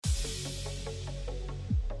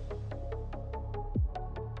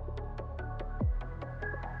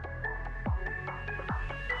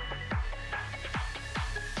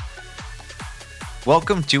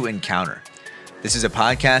Welcome to Encounter. This is a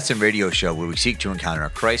podcast and radio show where we seek to encounter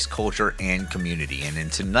Christ, culture, and community. And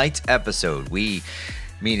in tonight's episode, we,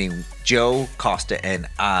 meaning Joe Costa and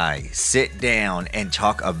I, sit down and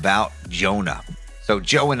talk about Jonah. So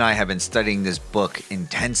Joe and I have been studying this book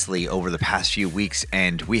intensely over the past few weeks,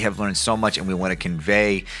 and we have learned so much, and we want to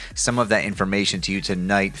convey some of that information to you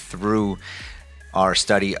tonight through our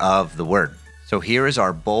study of the Word. So here is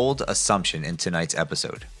our bold assumption in tonight's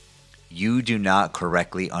episode. You do not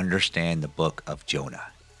correctly understand the book of Jonah.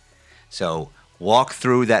 So walk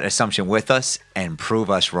through that assumption with us and prove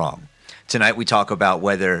us wrong. Tonight we talk about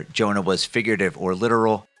whether Jonah was figurative or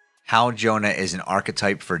literal, how Jonah is an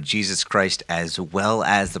archetype for Jesus Christ as well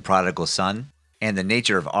as the prodigal son, and the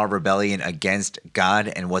nature of our rebellion against God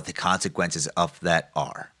and what the consequences of that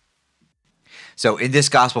are. So in this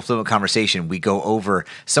Gospel Fluent conversation, we go over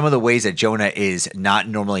some of the ways that Jonah is not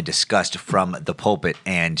normally discussed from the pulpit,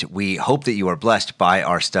 and we hope that you are blessed by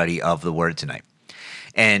our study of the Word tonight.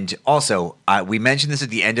 And also, we mentioned this at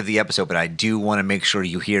the end of the episode, but I do want to make sure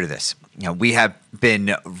you hear this. You know, we have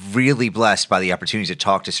been really blessed by the opportunity to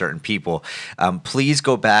talk to certain people. Please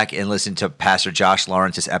go back and listen to Pastor Josh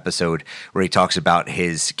Lawrence's episode where he talks about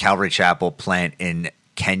his Calvary Chapel plant in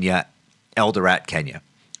Kenya, Eldoret, Kenya.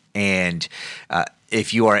 And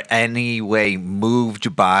if you are any way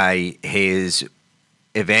moved by his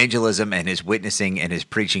evangelism and his witnessing and his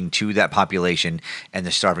preaching to that population and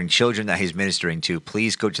the starving children that he's ministering to,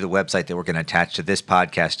 please go to the website that we're going to attach to this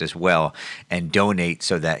podcast as well and donate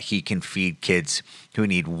so that he can feed kids who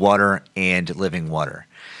need water and living water.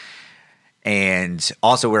 And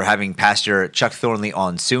also we're having Pastor Chuck Thornley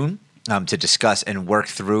on soon to discuss and work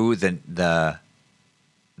through the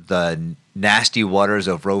nasty waters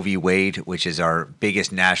of Roe v. Wade, which is our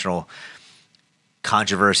biggest national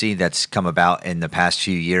controversy that's come about in the past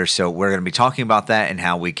few years. So we're going to be talking about that and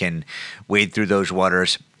how we can wade through those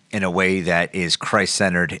waters in a way that is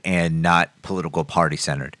Christ-centered and not political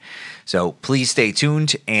party-centered. So please stay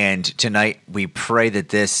tuned. And tonight we pray that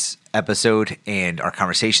this episode and our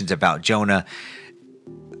conversations about Jonah,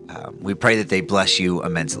 we pray that they bless you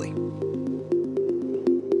immensely.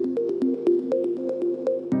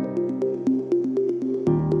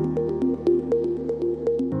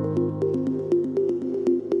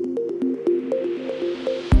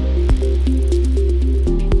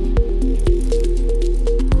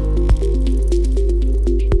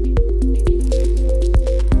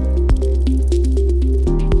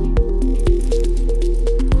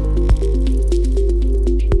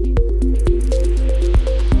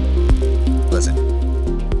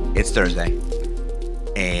 Thursday,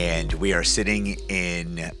 and we are sitting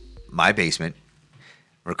in my basement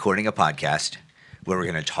recording a podcast where we're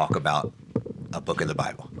going to talk about a book of the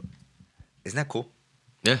Bible. Isn't that cool?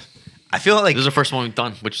 Yeah. I feel like this is the first one we've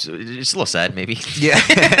done, which is a little sad, maybe.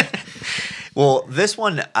 Yeah. Well, this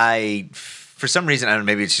one, for some reason, I don't know,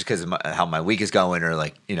 maybe it's just because of how my week is going,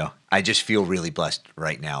 or I just feel really blessed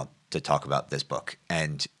right now to talk about this book.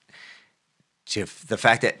 And the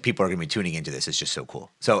fact that people are going to be tuning into this is just so cool.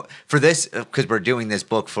 So for this, because we're doing this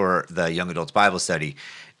book for the Young Adults Bible Study,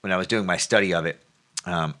 when I was doing my study of it,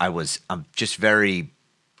 I'm just very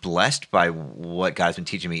blessed by what God's been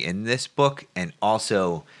teaching me in this book. And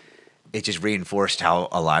also it just reinforced how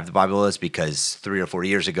alive the Bible is, because 3 or 4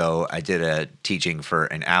 years ago, I did a teaching for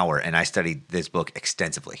an hour and I studied this book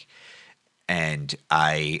extensively. And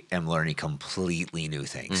I am learning completely new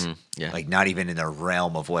things. Mm-hmm. Yeah. Like not even in the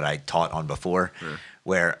realm of what I taught on before,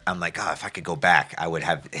 where I'm like, if I could go back, I would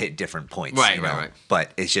have hit different points. Right.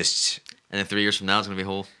 But it's just... And then 3 years from now, it's going to be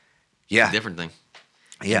a whole different thing.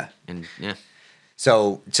 Yeah. And yeah.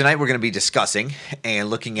 So tonight we're going to be discussing and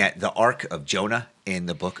looking at the arc of Jonah in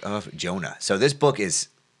the book of Jonah. So this book is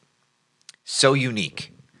so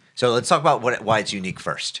unique. So let's talk about why it's unique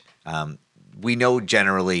first. We know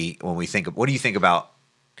generally when we think of, what do you think about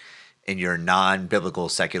in your non-biblical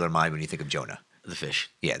secular mind when you think of Jonah? The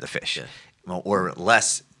fish. Yeah, the fish. Yeah. Or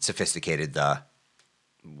less sophisticated, the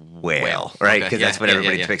whale, right? Because that's what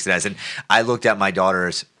everybody depicts it as. And I looked at my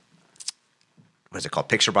daughter's, what is it called?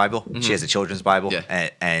 Picture Bible. Mm-hmm. She has a children's Bible,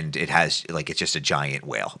 and it has, it's just a giant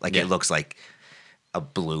whale. It looks like a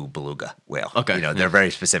blue beluga whale. Okay. They're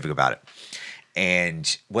very specific about it.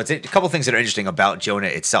 And a couple things that are interesting about Jonah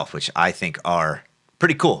itself, which I think are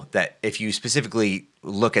pretty cool, that if you specifically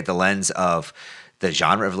look at the lens of the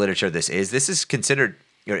genre of literature this is considered,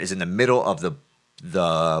 is in the middle of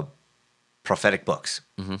the prophetic books,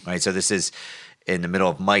 right? So this is in the middle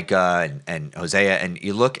of Micah and Hosea, and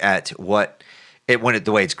you look at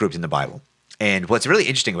the way it's grouped in the Bible. And what's really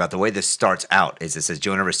interesting about the way this starts out is it says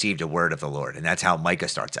Jonah received a word of the Lord, and that's how Micah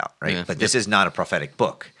starts out, right? Yeah, but this is not a prophetic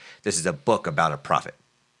book. This is a book about a prophet.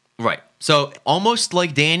 Right. So almost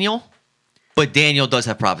like Daniel, but Daniel does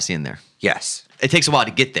have prophecy in there. Yes. It takes a while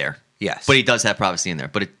to get there. Yes. But he does have prophecy in there.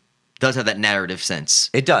 But it does have that narrative sense.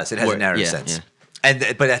 It does. It has a narrative sense.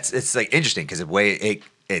 Yeah. But it's like interesting because the way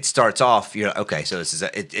it starts off, you're okay. So this is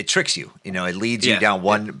it tricks you. You know, it leads you down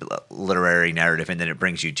one literary narrative, and then it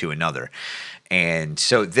brings you to another. And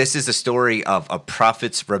so this is a story of a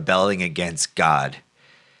prophet's rebelling against God.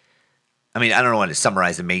 I mean, I don't want to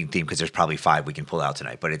summarize the main theme because there's probably 5 we can pull out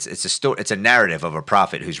tonight. But it's a story. It's a narrative of a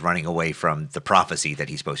prophet who's running away from the prophecy that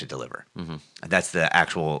he's supposed to deliver. Mm-hmm. And that's the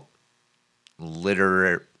actual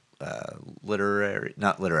literal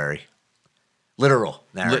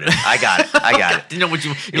narrative. I got it. You know what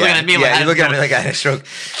you're looking at me like you're looking at me like I had a stroke.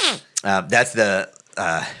 That's the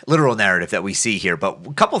literal narrative that we see here. But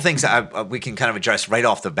a couple things that we can kind of address right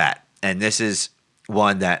off the bat. And this is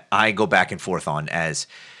one that I go back and forth on as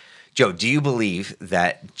Joe, do you believe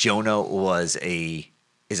that Jonah is a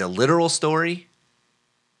literal story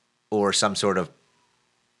or some sort of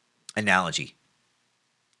analogy?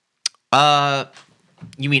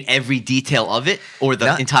 You mean every detail of it or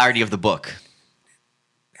the entirety of the book?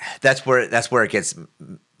 That's where it gets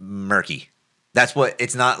murky.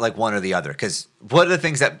 It's not like one or the other. Because what are the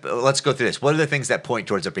things let's go through this. What are the things that point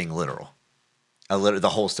towards it being literal? The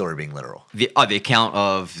whole story being literal. The account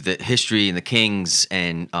of the history and the kings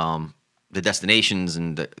and the destinations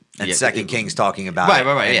and Second Kings talking about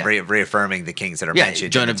reaffirming the kings that are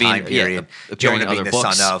mentioned Jonah in the time period. Jonah being the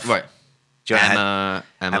books. son of Jonah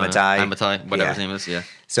Amittai, whatever his name is. Yeah.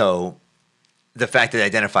 So the fact that they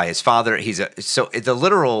identify his father, the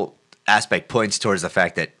literal aspect points towards the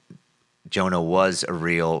fact that Jonah was a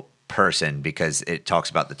real person because it talks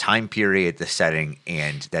about the time period, the setting,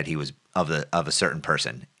 and that he was of a certain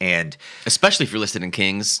person. And especially if you're listed in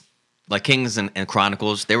Kings, like Kings and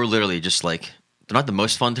Chronicles, they were literally just like, they're not the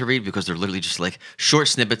most fun to read because they're literally just like short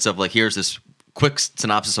snippets of like, here's this quick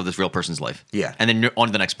synopsis of this real person's life. Yeah. And then on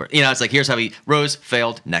to the next person. You know, it's like, here's how he rose,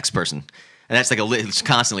 failed, next person. And that's like it's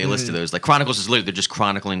constantly a list of those. Like Chronicles is literally, they're just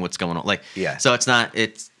chronicling what's going on. Like, so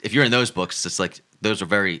if you're in those books, it's like, those are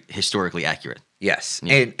very historically accurate. Yes.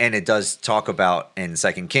 Yeah. And it does talk about in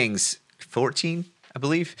 2 Kings 14, I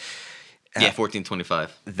believe. 14:25.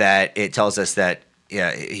 That it tells us that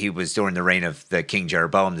he was during the reign of the King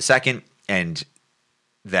Jeroboam II, and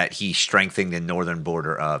that he strengthened the northern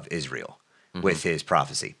border of Israel with his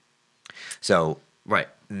prophecy. So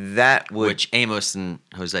which Amos and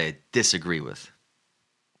Hosea disagree with.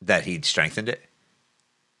 That he'd strengthened it?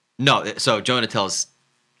 No, so Jonah tells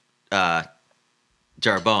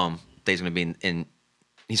Jeroboam that he's going to be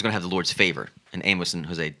he's going to have the Lord's favor, and Amos and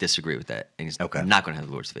Hosea disagree with that, and he's not going to have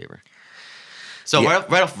the Lord's favor. So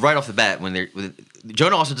right off the bat,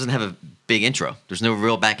 Jonah also doesn't have a big intro. There's no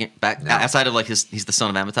real back outside of like he's the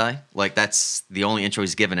son of Amittai. Like that's the only intro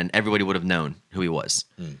he's given, and everybody would have known who he was.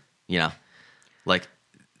 You know, like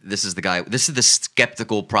this is the guy. This is the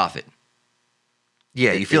skeptical prophet.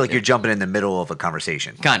 Yeah, you feel like you're jumping in the middle of a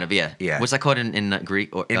conversation. Kind of, yeah. What's that called in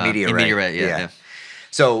Greek? Or, in media res. Yeah.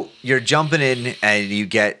 So you're jumping in and you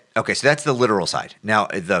get – okay, so that's the literal side. Now,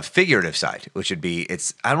 the figurative side, which would be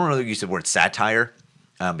 – I don't really use the word satire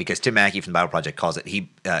because Tim Mackey from the Bible Project calls it – he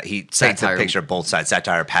paints a picture of both sides,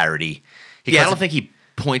 satire, parody. I don't think he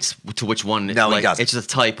points to which one. No, he doesn't. It's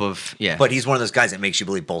just a type of – yeah. But he's one of those guys that makes you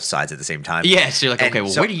believe both sides at the same time. Yeah, so you're like, okay,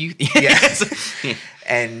 well, where do you – yeah.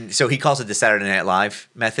 And so he calls it the Saturday Night Live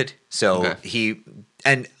method. So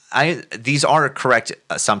these are correct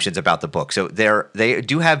assumptions about the book. So they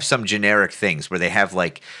do have some generic things where they have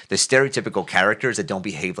like the stereotypical characters that don't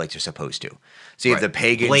behave like they're supposed to. So you have the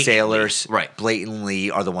pagan sailors,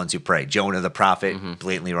 blatantly are the ones who pray. Jonah the prophet,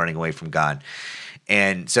 blatantly running away from God.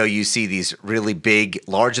 And so you see these really big,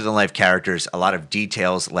 larger than life characters, a lot of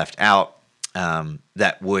details left out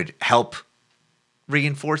that would help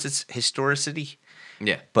reinforce its historicity.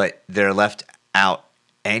 Yeah. But they're left out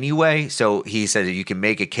anyway. So he said that you can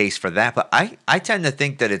make a case for that. But I tend to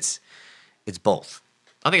think that it's both.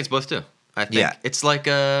 I think it's both too. I think it's like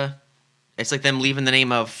them leaving the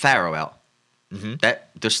name of Pharaoh out. That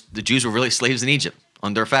the Jews were really slaves in Egypt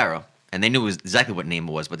under Pharaoh, and they knew exactly what name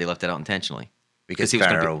it was, but they left it out intentionally because he was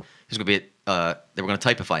Pharaoh going to be they were going to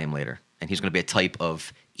typify him later, and he's going to be a type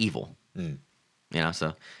of evil. You know,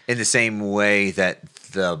 so in the same way that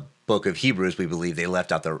the book of Hebrews, we believe they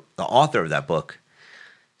left out the author of that book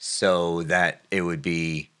so that it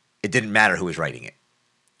didn't matter who was writing it.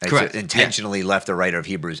 Correct. So intentionally left the writer of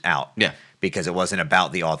Hebrews out. Yeah. Because it wasn't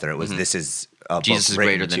about the author. It was this is a Jesus book is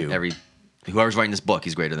greater than whoever's writing this book,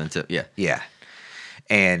 he's greater than Yeah.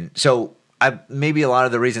 And so maybe a lot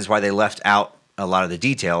of the reasons why they left out a lot of the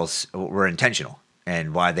details were intentional.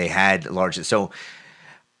 and why they had large. So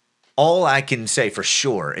all I can say for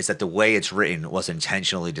sure is that the way it's written was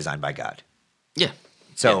intentionally designed by God. Yeah.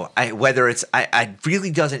 So I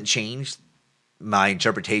really doesn't change my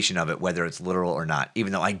interpretation of it, whether it's literal or not,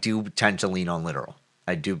 even though I do tend to lean on literal.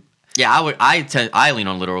 I do. Yeah, I lean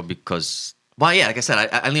on literal because, well, yeah, like I said,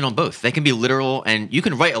 I lean on both. They can be literal, and you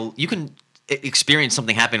can experience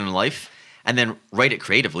something happening in life and then write it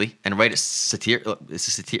creatively and write it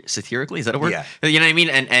satirically. Is that a word? Yeah. You know what I mean?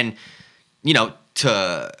 And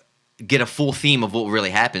to get a full theme of what really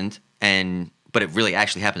happened, but it really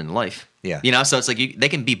actually happened in life. Yeah. So it's like they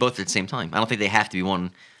can be both at the same time. I don't think they have to be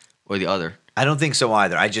one or the other. I don't think so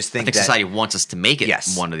either. I just think that society wants us to make it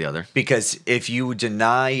one or the other. Because if you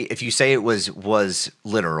say it was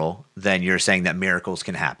literal, then you're saying that miracles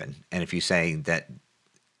can happen, and if you say that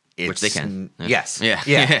which they can, yes,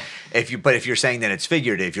 yeah. If you're saying that it's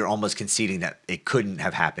figurative, you're almost conceding that it couldn't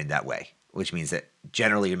have happened that way, which means that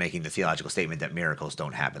generally you're making the theological statement that miracles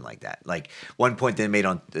don't happen like that. Like one point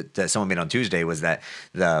that someone made on Tuesday was that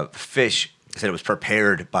the fish said it was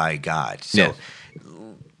prepared by God. So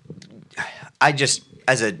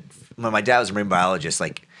when my dad was a marine biologist,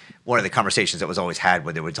 like one of the conversations that was always had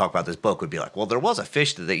when they would talk about this book would be like, well, there was a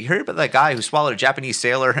fish that you heard about that guy who swallowed a Japanese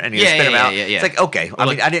sailor and he spit him out. It's like, okay. Or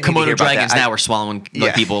I didn't Komodo hear dragons now are swallowing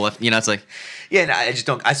people. It's like. Yeah, no, I just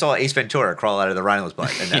don't. I saw Ace Ventura crawl out of the rhino's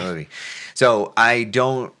butt in that movie. So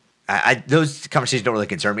those conversations don't really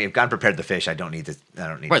concern me. If God prepared the fish, I don't need to.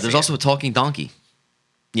 Right. There's also a talking donkey.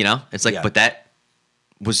 It's like, but that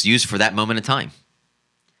was used for that moment in time.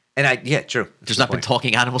 And true. There's not been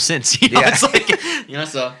talking animals since. It's like,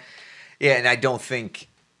 so. Yeah, and I don't think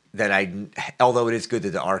that although it is good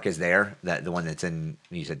that the ark is there, that the one that's in,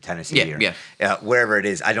 you said Tennessee wherever it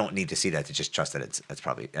is, I don't need to see that to just trust that that's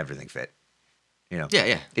probably everything fit.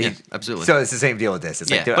 Yeah, absolutely. So it's the same deal with this.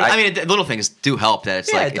 It's like, but I mean, little things do help that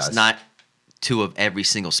it's it's not two of every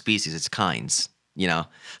single species, it's kinds.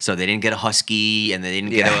 So they didn't get a husky and they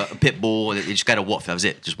didn't get a pit bull. They just got a wolf. That was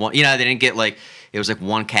it. Just one. They didn't get it was like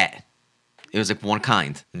one cat. It was like one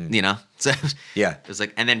kind. So it was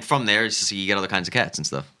like, and then from there, it's just you get other kinds of cats and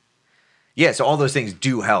stuff. Yeah. So all those things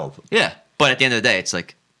do help. Yeah, but at the end of the day, it's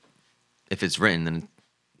like if it's written, then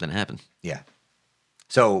it happened. Yeah.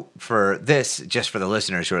 So for this, just for the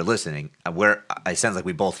listeners who are listening, where it sounds like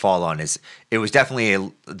we both fall on is it was definitely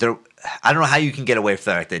I don't know how you can get away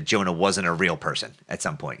from the fact that Jonah wasn't a real person at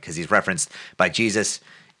some point, because he's referenced by Jesus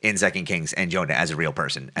in 2 Kings and Jonah as a real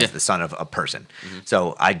person, as the son of a person. Mm-hmm.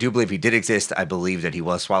 So I do believe he did exist. I believe that he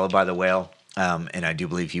was swallowed by the whale, and I do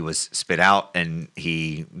believe he was spit out and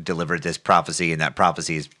he delivered this prophecy, and that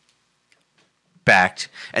prophecy is backed,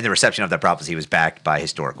 and the reception of that prophecy was backed by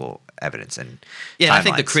historical evidence and timelines. I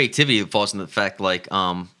think the creativity falls in the fact, like,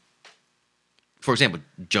 for example,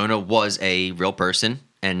 Jonah was a real person,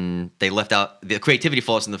 and they left out the creativity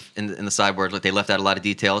falls in the side where like they left out a lot of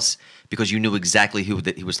details because you knew exactly who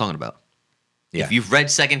he was talking about. Yeah. If you've read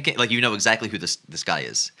 2 Kings, like you know exactly who this guy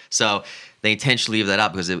is. So they intentionally leave that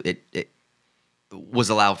out because it was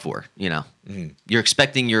allowed for. Mm-hmm. You're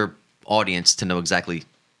expecting your audience to know exactly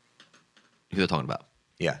who they're talking about.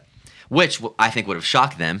 Yeah. Which I think would have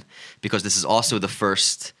shocked them, because this is also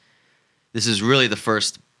this is really the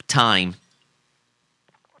first time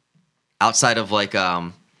outside of like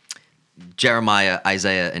Jeremiah,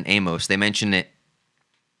 Isaiah, and Amos. They mention it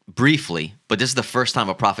briefly, but this is the first time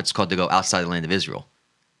a prophet's called to go outside the land of Israel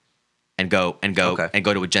and go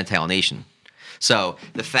to a Gentile nation. So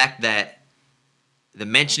the fact that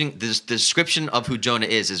the description of who Jonah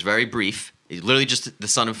is very brief. He's literally just the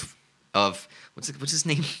son of what's his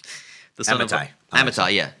name? The son Amittai. of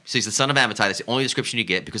Amittai, yeah. So he's the son of Amittai. That's the only description you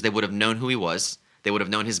get, because they would have known who he was. They would have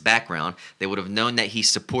known his background. They would have known that he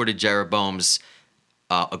supported Jeroboam's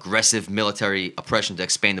aggressive military oppression to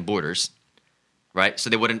expand the borders, right? So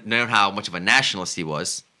they would have known how much of a nationalist he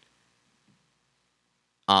was.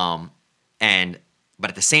 But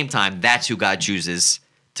at the same time, that's who God chooses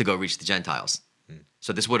to go reach the Gentiles.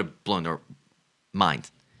 So this would have blown their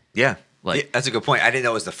mind. Yeah. That's a good point. I didn't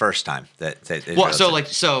know it was the first time that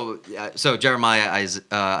so Jeremiah,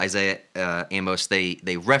 Isaiah, Amos,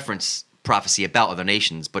 they reference prophecy about other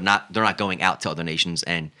nations, but they're not going out to other nations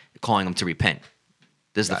and calling them to repent.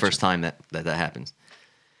 This is the first time that happens.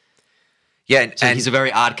 Yeah, and he's a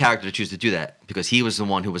very odd character to choose to do that, because he was the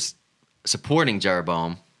one who was supporting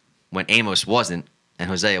Jeroboam when Amos wasn't and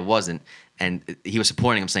Hosea wasn't, and he was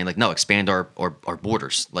supporting him, saying like, no, expand our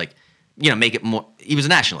borders, like, make it more. He was a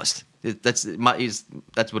nationalist. That's what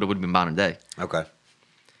it would have been modern day. Okay.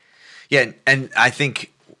 Yeah, and I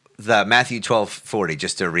think the Matthew 12:40,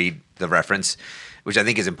 just to read the reference, which I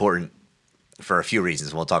think is important. for a few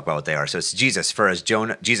reasons. We'll talk about what they are. So it's Jesus, for as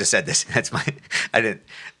Jonah, Jesus said this. That's my,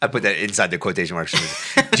 I put that inside the quotation marks.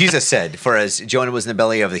 Jesus said, for as Jonah was in the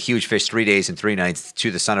belly of the huge fish 3 days and 3 nights,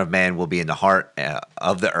 to the Son of Man will be in the heart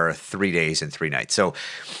of the earth 3 days and 3 nights. So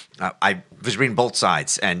I was reading both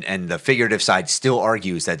sides, and the figurative side still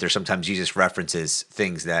argues that there's sometimes Jesus references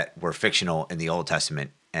things that were fictional in the Old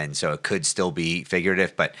Testament, and so it could still be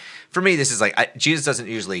figurative. But for me, this is like, Jesus doesn't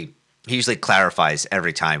usually. He usually clarifies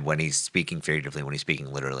every time when he's speaking figuratively, when he's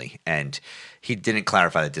speaking literally. And he didn't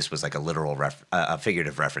clarify that this was like a literal, a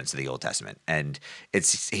figurative reference to the Old Testament. And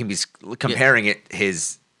he's comparing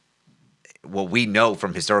it what we know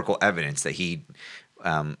from historical evidence that he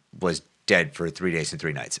was dead for 3 days and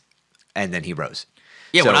 3 nights, and then he rose.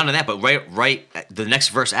 Yeah, well, not only that, but right, the next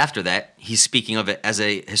verse after that, he's speaking of it as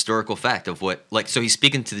a historical fact of what, like, so he's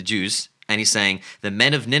speaking to the Jews, and he's saying, the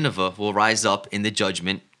men of Nineveh will rise up in the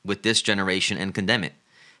judgment with this generation and condemn it,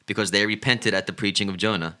 because they repented at the preaching of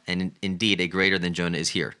Jonah, and indeed a greater than Jonah is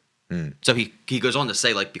here. So he goes on to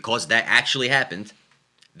say, like, because that actually happened,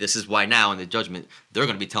 this is why now in the judgment they're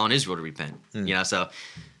going to be telling Israel to repent. You know, so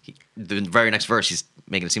the very next verse he's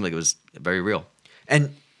making it seem like it was very real.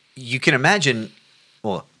 And you can imagine,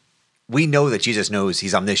 well, we know that Jesus knows,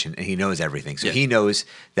 he's omniscient and he knows everything. So he knows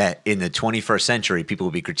that in the 21st century, people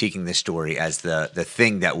will be critiquing this story as the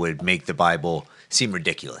thing that would make the Bible seem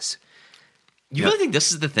ridiculous. You really think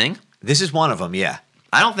this is the thing? This is one of them, yeah.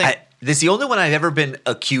 I don't think... This is the only one I've ever been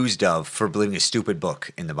accused of for believing a stupid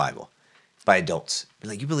book in the Bible by adults.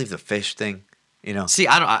 Like, you believe the fish thing? You know? See,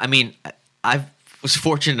 I was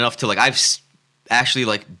fortunate enough to, like, I've actually,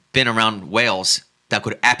 like, been around whales that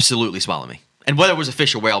could absolutely swallow me. And whether it was a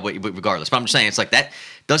fish or whale, but regardless. But I'm just saying, it's like that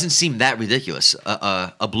doesn't seem that ridiculous.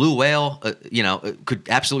 A blue whale, could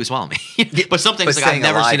absolutely swallow me. But some things, like, I've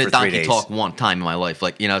never seen a donkey talk one time in my life.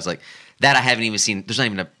 Like, it's like that I haven't even seen. There's not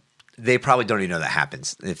even a... They probably don't even know that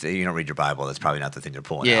happens. If you don't read your Bible, that's probably not the thing they're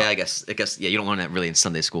pulling out. Yeah, I guess, yeah, you don't learn that really in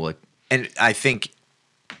Sunday school. Like, and I think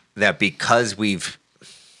that because we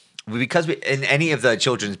in any of the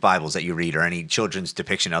children's Bibles that you read or any children's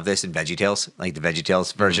depiction of this in VeggieTales, like the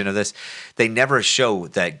VeggieTales version of this, they never show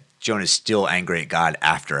that Jonah's still angry at God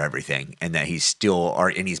after everything, and that he's still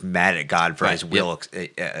and he's mad at God for his will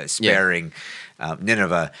sparing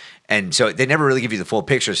Nineveh. And so they never really give you the full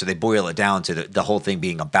picture, so they boil it down to the whole thing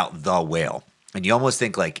being about the whale. And you almost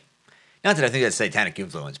think, like, not that I think that's satanic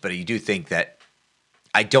influence, but you do think that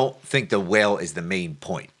I don't think the whale is the main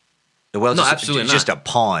point. The whale is just a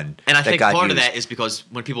pawn. And I think God part used. of that is because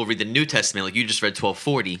when people read the New Testament, like you just read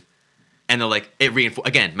 1240, and they're like,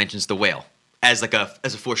 it mentions the whale as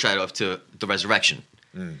a foreshadow to the resurrection.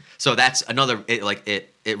 So that's another,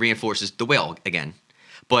 it reinforces the whale again.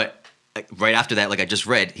 But right after that, like I just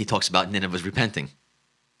read, he talks about Nineveh's repenting.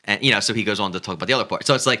 And, so he goes on to talk about the other part.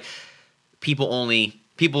 So it's like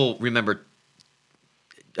people remember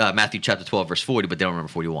Matthew chapter 12, verse 40, but they don't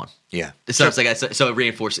remember 41. Yeah. So it's like, so it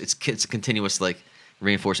reinforces, it's a continuous, like,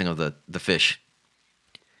 reinforcing of the fish.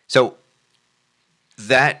 So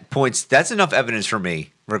that's enough evidence for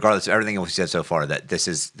me, regardless of everything we said so far, that this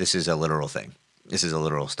is a literal thing. This is a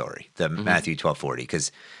literal story, the Matthew 12:40,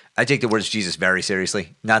 because I take the words of Jesus very seriously,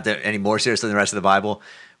 not that any more seriously than the rest of the Bible,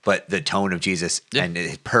 but the tone of Jesus and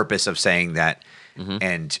his purpose of saying that.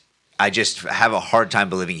 And I just have a hard time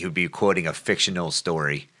believing he would be quoting a fictional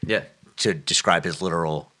story to describe his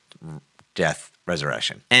literal death,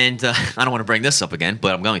 resurrection. And I don't want to bring this up again,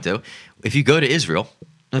 but I'm going to. If you go to Israel,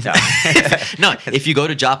 if you go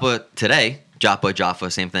to Joppa today,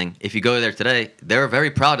 Jaffa, same thing. If you go there today, they're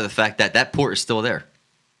very proud of the fact that port is still there.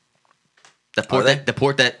 The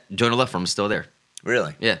port that Jonah left from is still there.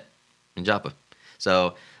 Really? Yeah, in Joppa.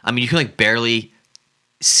 So, you can like barely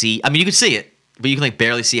see. You can see it, but you can like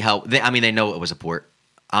barely see how. They know it was a port.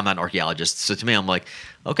 I'm not an archaeologist, so to me, I'm like,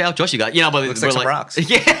 okay, I'll trust you guys. But looks like some rocks.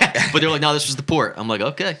 Yeah, but they're like, no, this was the port. I'm like,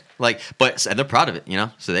 okay, and they're proud of it,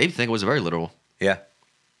 So they think it was very literal. Yeah.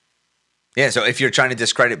 Yeah. So if you're trying to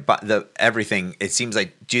discredit everything, it seems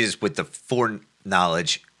like Jesus, with the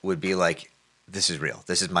foreknowledge, would be like, this is real.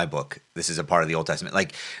 This is my book. This is a part of the Old Testament.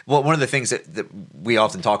 Like, one of the things that we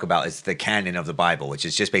often talk about is the canon of the Bible, which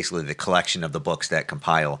is just basically the collection of the books that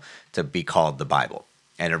compile to be called the Bible.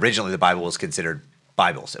 And originally, the Bible was considered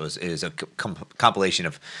Bibles. It was a compilation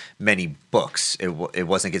of many books. It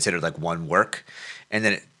wasn't considered like one work, and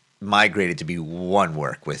then it migrated to be one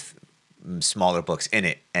work with smaller books in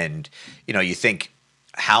it. And you think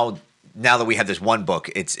how now that we have this one book,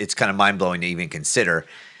 it's kind of mind blowing to even consider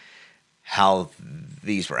how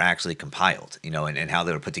these were actually compiled, and how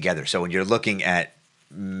they were put together. So when you're looking at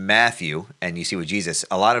Matthew and you see with Jesus,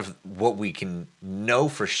 a lot of what we can know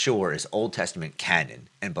for sure is Old Testament canon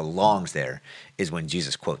and belongs there is when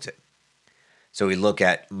Jesus quotes it. So we look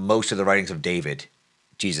at most of the writings of David,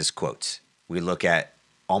 Jesus quotes. We look at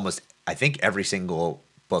almost, I think, every single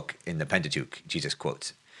book in the Pentateuch, Jesus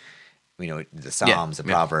quotes. The Psalms, the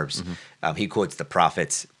Proverbs. Mm-hmm. He quotes the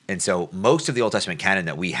prophets. And so most of the Old Testament canon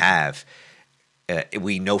that we have,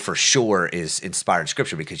 we know for sure is inspired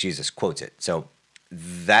scripture because Jesus quotes it. So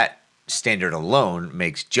that standard alone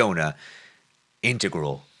makes Jonah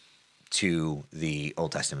integral to the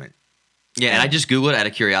Old Testament. Yeah, and I just Googled it out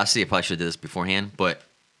of curiosity. I probably should have did this beforehand, but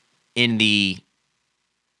in the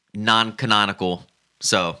non-canonical,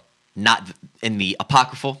 so not in the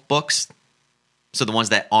apocryphal books, so the ones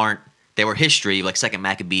that aren't, they were history, like Second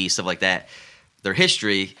Maccabees, stuff like that. They're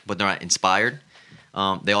history, but they're not inspired.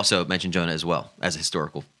 They also mention Jonah as well as a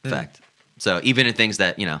historical fact. So even in things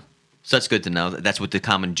that, so that's good to know. That's what the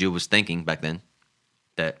common Jew was thinking back then,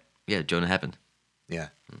 that, Jonah happened. Yeah.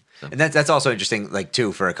 So. And that's also interesting, like,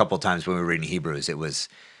 too, for a couple of times when we were reading Hebrews, it was,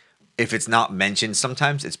 if it's not mentioned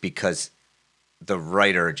sometimes, it's because the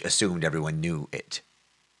writer assumed everyone knew it.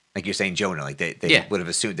 Like you're saying Jonah, like they would have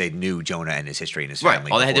assumed they knew Jonah and his history and his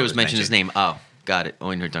family. All they had to do was mention his name. Oh, got it.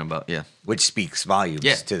 What you're talking about, Which speaks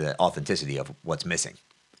volumes to the authenticity of what's missing.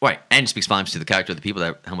 Right, and speaks volumes to the character of the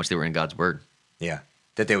people, how much they were in God's word. Yeah,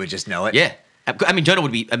 that they would just know it. Yeah. I mean, Jonah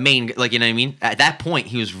would be a main, like, you know what I mean? At that point,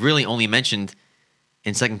 he was really only mentioned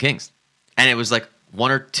in 2 Kings. And it was like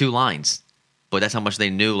 1 or 2 lines. But that's how much they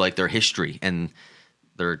knew, like, their history and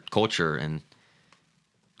their culture and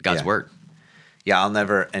God's word. Yeah, I'll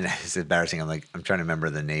never, and it's embarrassing. I'm trying to remember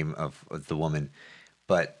the name of the woman.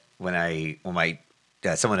 But when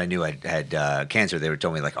someone I knew had cancer, they were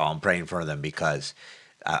told me, like, oh, I'm praying for them because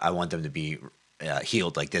I want them to be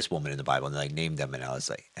healed like this woman in the Bible. And they, like, named them. And I was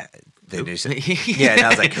like, and I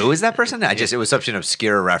was like, who is that person? It was such an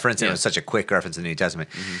obscure reference. And it was such a quick reference in the New Testament.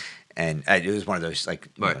 Mm-hmm. And it was one of those, like,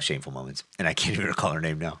 shameful moments. And I can't even recall her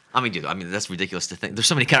name now. I mean, dude, that's ridiculous to think. There's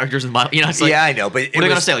so many characters in the Bible. It's like, I know. But what are you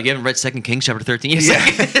going to say? Like, you haven't read 2 Kings chapter 13?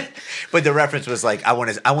 But the reference was like, I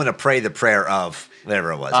want to pray the prayer of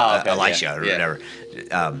whatever it was, Elisha or whatever.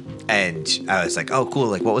 And I was like, oh, cool.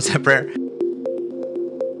 Like, what was that prayer?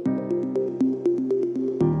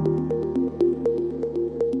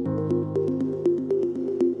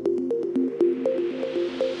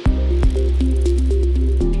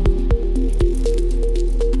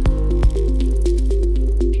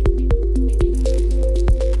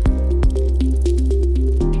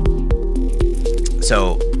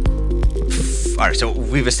 So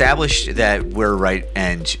we've established that we're right,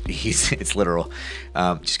 and it's literal.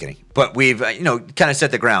 Just kidding. But we've kind of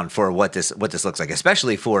set the ground for what this looks like,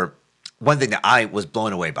 especially for one thing that I was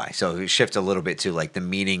blown away by. So we shift a little bit to, like, the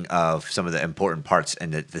meaning of some of the important parts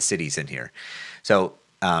and the cities in here. So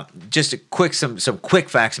just some quick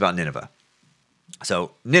facts about Nineveh.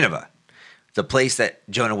 So Nineveh, the place that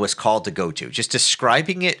Jonah was called to go to. Just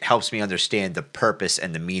describing it helps me understand the purpose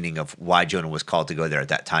and the meaning of why Jonah was called to go there at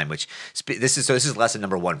that time. This is lesson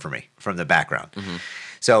number 1 for me from the background. Mm-hmm.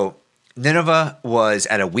 So Nineveh was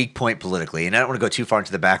at a weak point politically, and I don't want to go too far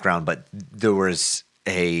into the background, but there was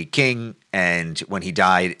a king, and when he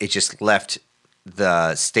died, it just left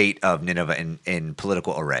the state of Nineveh in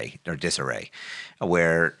political array or disarray,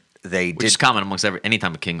 where which is common amongst any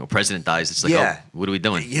time a king or president dies. It's like, what are we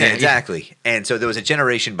doing? Yeah, exactly. And so there was a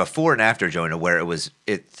generation before and after Jonah where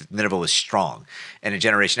Nineveh was strong, and a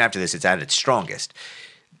generation after this, it's at its strongest.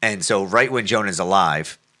 And so right when Jonah's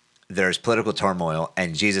alive, there's political turmoil,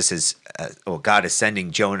 and God is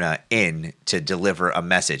sending Jonah in to deliver a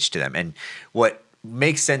message to them. And what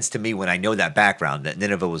makes sense to me when I know that background, that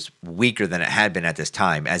Nineveh was weaker than it had been at this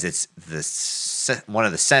time, as it's one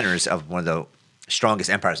of the centers of one of the strongest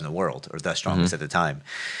empires in the world, or the strongest at the time,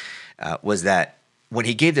 was that when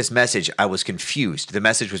he gave this message, I was confused. The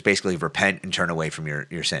message was basically repent and turn away from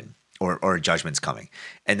your sin, or judgment's coming.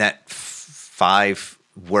 And that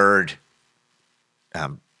 5-word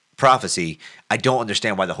prophecy, I don't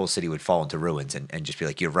understand why the whole city would fall into ruins and just be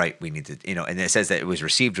like, you're right, we need to, and it says that it was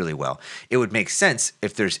received really well. It would make sense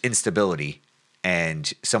if there's instability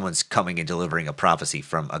and someone's coming and delivering a prophecy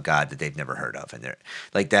from a God that they've never heard of. And they're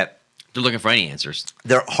like that. They're looking for any answers.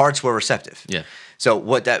 Their hearts were receptive. Yeah. So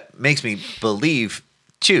what that makes me believe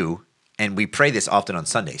too, and we pray this often on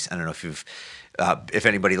Sundays. I don't know if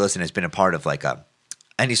anybody listening has been a part of like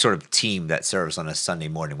any sort of team that serves on a Sunday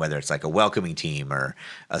morning, whether it's like a welcoming team or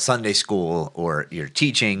a Sunday school, or you're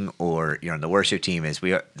teaching, or you're on the worship team.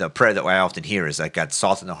 The prayer that I often hear is like, God,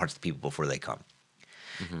 soften the hearts of the people before they come.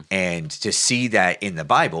 Mm-hmm. And to see that in the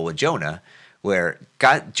Bible with Jonah, where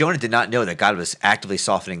Jonah did not know that God was actively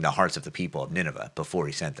softening the hearts of the people of Nineveh before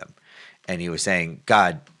he sent them. And he was saying,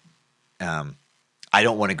 God, I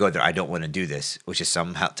don't want to go there. I don't want to do this, which is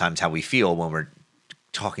sometimes how we feel when we're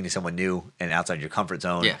talking to someone new and outside your comfort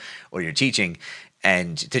zone or you're teaching.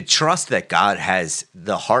 And to trust that God has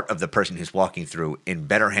the heart of the person who's walking through in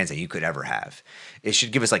better hands than you could ever have. It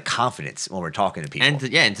should give us like confidence when we're talking to people.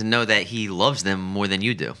 And to know that he loves them more than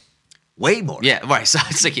you do. Way more. Yeah, right. So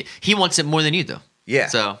it's like he wants it more than you do. Yeah.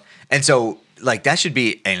 So like that should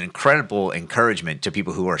be an incredible encouragement to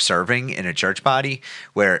people who are serving in a church body,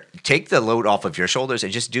 where take the load off of your shoulders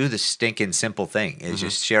and just do the stinking simple thing is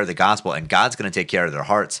just share the gospel, and God's going to take care of their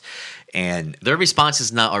hearts. And their response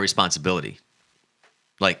is not our responsibility.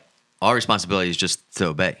 Like our responsibility is just to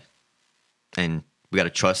obey, and we got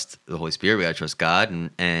to trust the Holy Spirit. We got to trust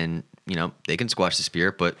God, and you know they can squash the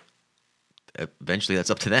spirit, but eventually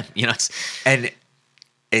that's up to them. You know,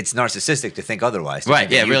 it's narcissistic to think otherwise.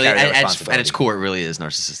 Right, yeah, really. At its core, it really is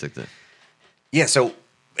narcissistic. Yeah, so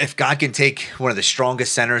if God can take one of the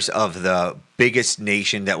strongest centers of the biggest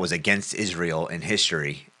nation that was against Israel in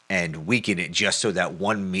history and weaken it just so that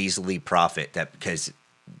one measly prophet that, because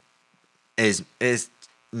is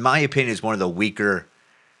my opinion, is one of the weaker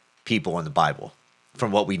people in the Bible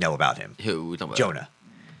from what we know about him. Who we talking about?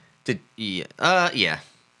 Jonah. Yeah.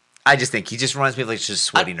 I just think he just reminds me of like just a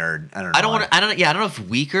sweaty nerd. I don't know. I don't know if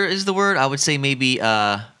weaker is the word. I would say maybe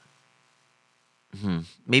like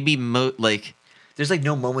there's like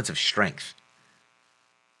no moments of strength.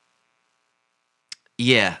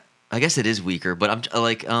 Yeah, I guess it is weaker, but I'm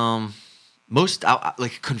like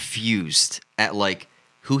like confused at like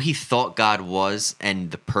who he thought God was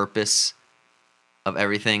and the purpose of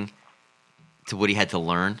everything to what he had to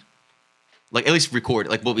learn. Like at least record,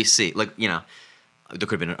 like what we see, like you know. There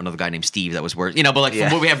could have been another guy named Steve that was worse, you know. But like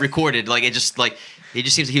from what we have recorded, like it just seems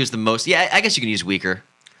like he was the most. Yeah, I guess you can use weaker,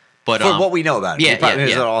 but for what we know about him, he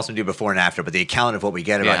has an awesome dude before and after. But the account of what we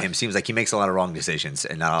get about him seems like he makes a lot of wrong decisions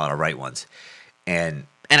and not a lot of right ones. But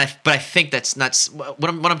I think that's not what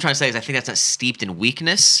I'm trying to say is I think that's not steeped in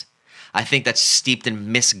weakness. I think that's steeped in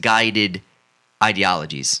misguided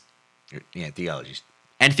ideologies. Yeah, theologies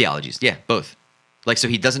and theologies. Yeah, both. Like so,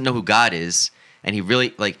 he doesn't know who God is, and he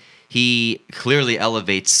really like. He clearly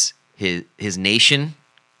elevates his nation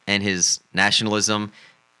and his nationalism,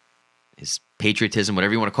 his patriotism,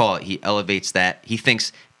 whatever you want to call it. He elevates that. He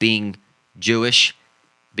thinks being Jewish,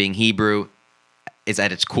 being Hebrew, is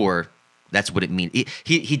at its core. That's what it means.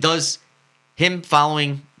 He does. Him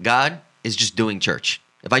following God is just doing church.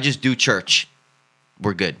 If I just do church,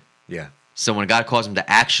 we're good. Yeah. So when God calls him to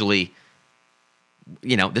actually,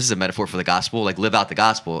 you know, this is a metaphor for the gospel. Like live out the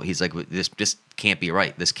gospel. He's like, this can't be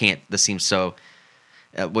right. This seems so.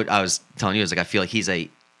 What I was telling you is like I feel like he's in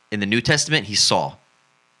the New Testament. He's Saul.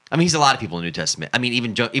 I mean, he's a lot of people in the New Testament. I mean,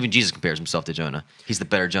 even Jesus compares himself to Jonah. He's the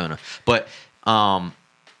better Jonah. But I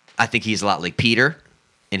think he's a lot like Peter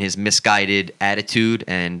in his misguided attitude,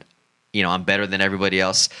 and you know, I'm better than everybody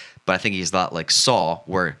else. But I think he's a lot like Saul,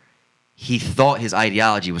 where he thought his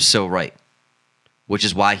ideology was so right. Which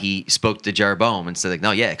is why he spoke to Jeroboam and said, like,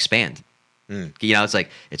 no, yeah, expand. You know, it's like,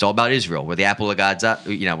 it's all about Israel. We're the apple of God's eye,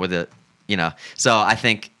 you know, So I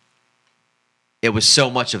think it was so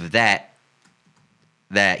much of that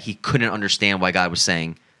he couldn't understand why God was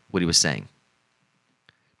saying what he was saying.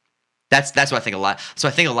 That's what I think a lot. So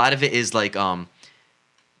I think a lot of it is like,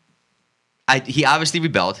 he obviously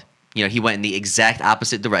rebelled. You know, he went in the exact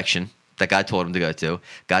opposite direction that God told him to go to.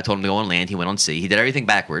 God told him to go on land. He went on sea. He did everything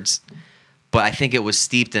backwards. But I think it was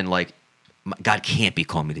steeped in like, God can't be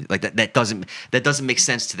calling me to, like that doesn't make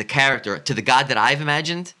sense to the character, to the God that I've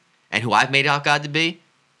imagined and who I've made out God to be.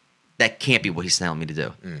 That can't be what he's telling me to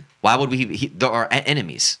do. Why would there are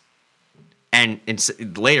enemies, and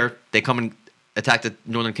later they come and attack the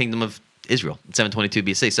northern kingdom of Israel in 722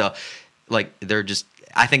 BC. So like they're just,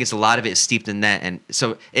 I think it's a lot of it is steeped in that, and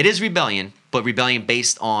so it is rebellion, but rebellion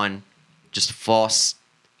based on just false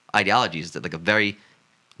ideologies that like a very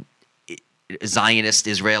Zionist,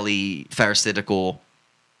 Israeli, Pharisaical.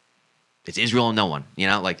 It's Israel and no one. You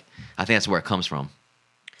know, like I think that's where it comes from.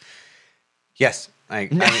 Yes, I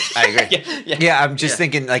agree. Yeah, I'm just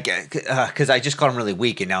thinking like because I just called him really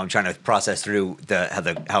weak, and now I'm trying to process through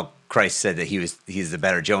how Christ said that he's the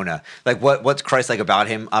better Jonah. Like what's Christ like about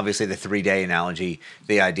him? Obviously, the 3-day analogy,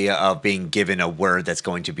 the idea of being given a word that's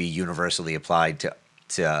going to be universally applied to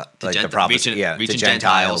like the prophecy, reaching to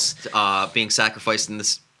Gentiles, being sacrificed in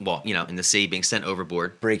this. Well, you know, in the sea, being sent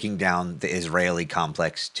overboard. Breaking down the Israeli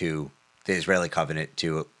complex to the Israeli covenant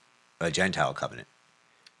to a Gentile covenant.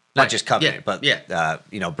 Not just covenant, Yeah, but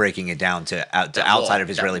yeah. Breaking it down to That outside wall, of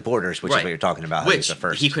Israeli borders, which is right. what you're talking about. Which the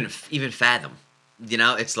first he couldn't even fathom.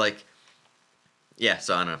 It's like, yeah.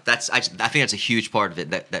 So I don't know. I think that's a huge part of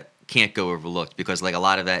it that can't go overlooked, because like a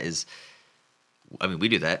lot of that is, I mean, we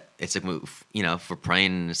do that. It's like, if we're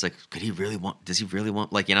praying, and it's like, does he really want, does he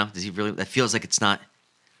really, that feels like it's not,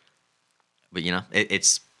 but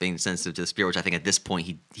it's being sensitive to the Spirit, which I think at this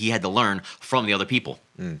point he had to learn from the other people.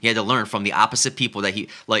 He had to learn from the opposite people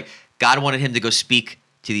that God wanted him to go speak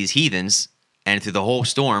to these heathens, and through the whole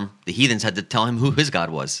storm, the heathens had to tell him who his God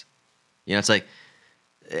was. It's like,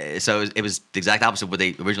 so it was the exact opposite of what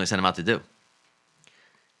they originally sent him out to do.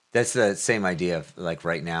 That's the same idea of like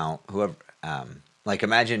right now, whoever, like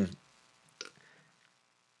imagine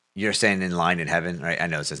you're standing in line in heaven, right? I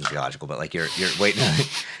know this isn't theological, but like you're waiting,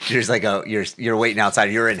 there's like you're waiting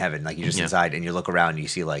outside, you're in heaven, like you're just inside, and you look around and you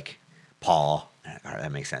see like Paul,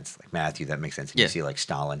 that makes sense, like Matthew, that makes sense, and you see like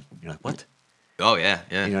Stalin, you're like, what? Oh yeah.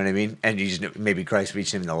 You know what I mean? And you just maybe Christ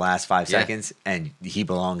reached him in the last 5 seconds, and he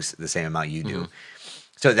belongs the same amount you do. Mm-hmm.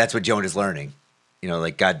 So that's what Jonah's learning.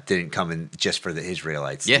 Like God didn't come in just for the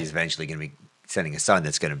Israelites. Yeah. He's eventually going to be sending a son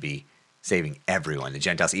that's going to be saving everyone, the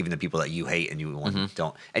Gentiles, even the people that you hate and you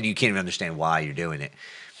don't, and you can't even understand why you're doing it.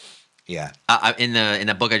 Yeah. In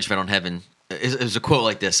that book I just read on heaven, it was a quote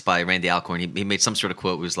like this by Randy Alcorn. He made some sort of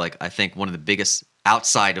quote. It was like, I think one of the biggest,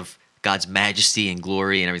 outside of God's majesty and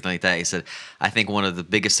glory and everything like that, he said, I think one of the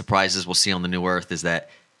biggest surprises we'll see on the new earth is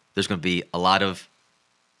that there's going to be a lot of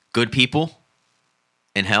good people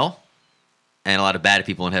in hell and a lot of bad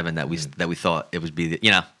people in heaven that we thought it would be,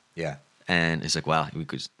 Yeah. And it's like, wow, we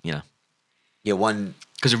could, Yeah,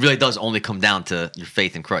 because it really does only come down to your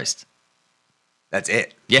faith in Christ. That's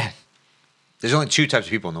it. Yeah. There's only 2 types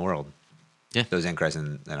of people in the world. Yeah. Those in Christ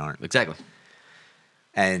and that aren't. Exactly.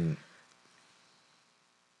 And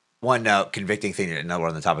one convicting thing, and we're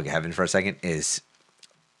on the topic of heaven for a second, is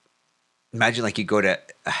imagine like you go to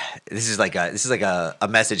this is like a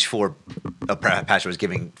message for a pastor was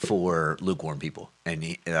giving for lukewarm people, and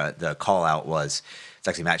the call out was, it's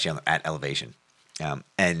actually actually at Elevation,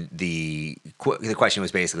 and the question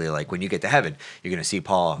was basically like, when you get to heaven, you're going to see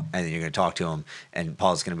Paul, and then you're going to talk to him, and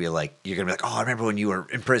Paul's going to be like, you're going to be like, oh, I remember when you were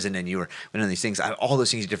in prison and you were doing these things, all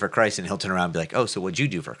those things you did for Christ, and he'll turn around and be like, oh, so what'd you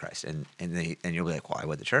do for Christ? And you'll be like, well, I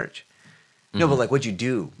went to church. Mm-hmm. No, but like, what'd you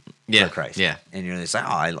do for Christ? Yeah. And you're just like,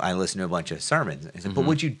 oh, I listened to a bunch of sermons. Like, but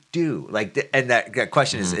what'd you do? Like, and that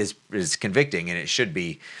question is convicting, and it should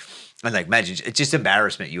be. And like, imagine, it's just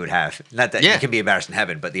embarrassment you would have. Not that you can be embarrassed in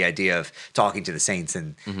heaven, but the idea of talking to the saints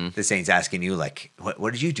and the saints asking you, like,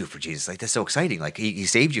 what did you do for Jesus? Like, that's so exciting. Like, he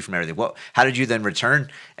saved you from everything. How did you then return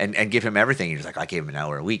and give him everything? And you're just like, I gave him an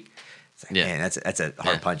hour a week. It's like, man, that's a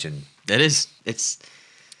hard punch. And that is. It's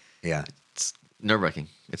nerve-wracking.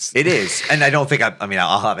 It is. And I don't think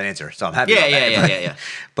I'll have an answer, so I'm happy about that. Yeah.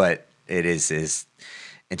 But it is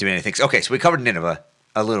into many things. Okay, so we covered Nineveh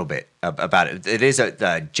a little bit about it. It is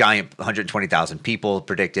a giant 120,000 people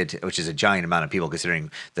predicted, which is a giant amount of people considering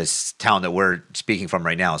this town that we're speaking from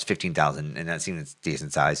right now is 15,000, and that seems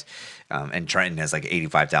decent size. And Trenton has like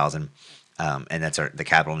 85,000, and that's the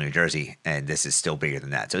capital, New Jersey, and this is still bigger than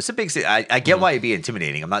that. So it's a big city. I get why it'd be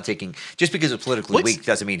intimidating. I'm not taking just because it's politically weak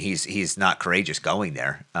doesn't mean he's not courageous going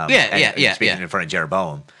there. Speaking in front of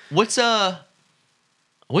Jeroboam. What's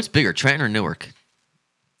bigger, Trenton or Newark?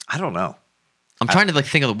 I don't know. I'm trying to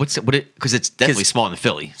think of because it's definitely smaller than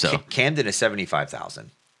Philly. So Camden is 75,000.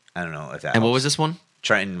 I don't know if that. And helps. What was this one?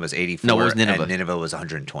 Trenton was 84. No, what was Nineveh? And Nineveh was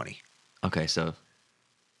 120. Okay, so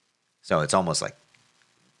it's almost like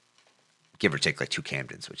give or take like 2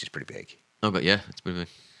 Camdens, which is pretty big. Okay, yeah, it's pretty big.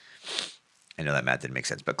 I know that math didn't make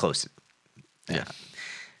sense, but close. Yeah.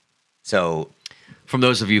 So, from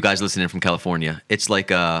those of you guys listening from California, it's like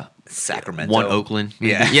Sacramento, 1 Oakland.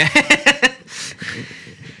 Yeah.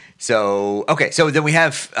 So, okay, so then we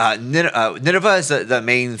have Nineveh is the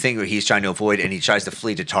main thing that he's trying to avoid, and he tries to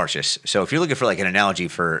flee to Tarshish. So if you're looking for like an analogy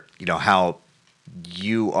for, how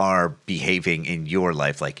you are behaving in your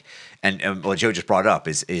life, like, and what Joe just brought up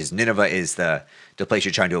is Nineveh is the place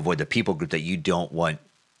you're trying to avoid, the people group that you don't want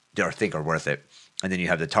or think are worth it. And then you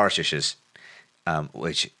have the Tarshishes,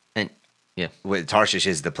 Tarshish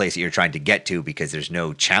is the place that you're trying to get to because there's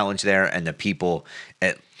no challenge there, and the people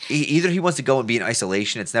either he wants to go and be in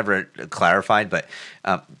isolation. It's never clarified, but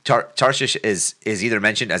Tarshish is either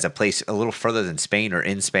mentioned as a place a little further than Spain or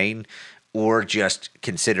in Spain, or just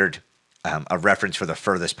considered a reference for the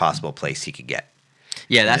furthest possible place he could get.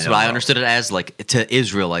 Yeah, that's what I understood it as, like to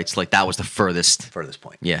Israelites, like that was the furthest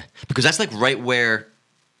point. Yeah, because that's like right where,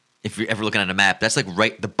 if you're ever looking at a map, that's like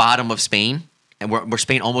right the bottom of Spain. and where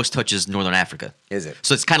Spain almost touches northern Africa. Is it?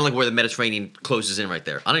 So it's kind of like where the Mediterranean closes in right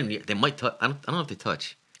there. I don't even. They might touch. I don't know if they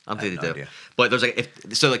touch. I don't think they do. Idea. But there's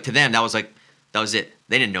like to them that was it.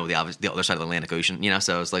 They didn't know the other side of the Atlantic Ocean,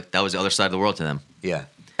 So it was like that was the other side of the world to them. Yeah,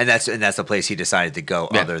 and that's the place he decided to go.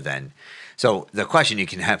 Yeah. Other than. So the question you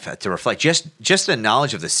can have to reflect just the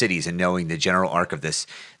knowledge of the cities and knowing the general arc of this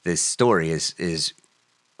story is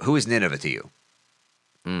who is Nineveh to you,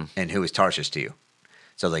 and who is Tarshish to you.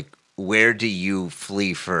 So like, where do you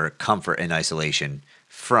flee for comfort and isolation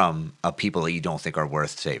from a people that you don't think are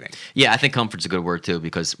worth saving? Yeah, I think comfort's a good word too,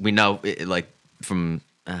 because we know from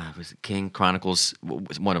was it King Chronicles,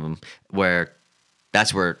 one of them, where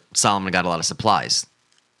that's where Solomon got a lot of supplies.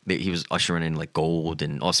 He was ushering in like gold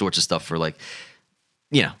and all sorts of stuff for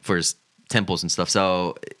for his temples and stuff.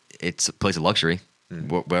 So it's a place of luxury,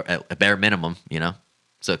 at a bare minimum,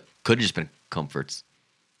 So it could have just been comforts.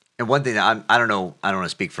 And one thing that I don't want to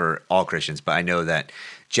speak for all Christians, but I know that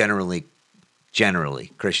generally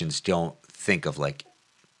Christians don't think of like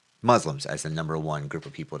Muslims as the number one group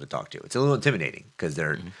of people to talk to. It's a little intimidating because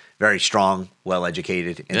they're very strong, well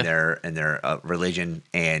educated in their religion,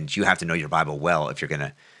 and you have to know your Bible well if you're going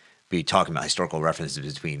to be talking about historical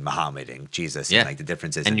references between Muhammad and Jesus and like the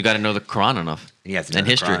differences. And you got to know the Quran enough. And you have to know and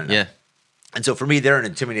history. Yeah. And so for me, they're an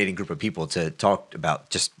intimidating group of people to talk about,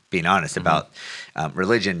 just being honest about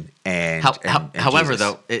religion and however,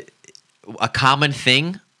 Jesus. though, a common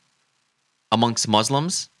thing amongst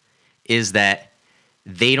Muslims is that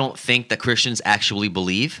they don't think that Christians actually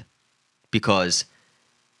believe because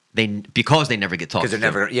they never get talked to. Because they're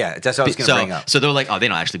never, that's what I was going to bring up. So they're like, oh, they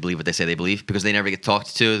don't actually believe what they say they believe because they never get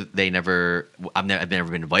talked to. I've never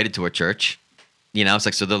been invited to a church. It's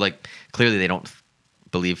like, so they're like, clearly they don't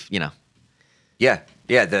believe, Yeah. Nabil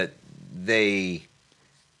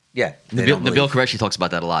Qureshi talks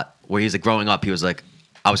about that a lot, where he's like, growing up, he was like,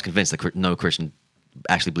 I was convinced that no Christian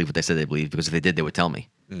actually believed what they said they believed because if they did, they would tell me.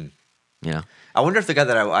 I wonder if the guy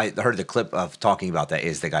that I heard the clip of talking about that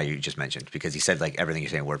is the guy you just mentioned, because he said like everything you're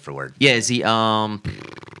saying word for word. Yeah, was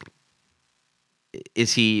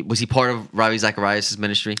he part of Ravi Zacharias'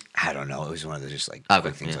 ministry? I don't know. It was one of the just like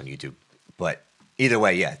quick things on YouTube. But either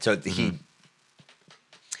way, yeah. So he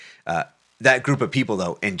that group of people,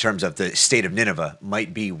 though, in terms of the state of Nineveh,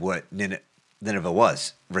 might be what Nineveh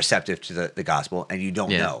was, receptive to the gospel, and you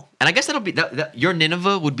don't know. And I guess that'll be your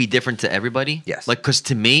Nineveh would be different to everybody. Yes. Like, because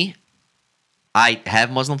to me, I have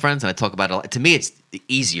Muslim friends, and I talk about it a lot. To me, it's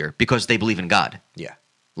easier because they believe in God. Yeah.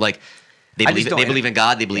 Like they believe in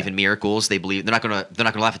God. They believe in miracles. They're not gonna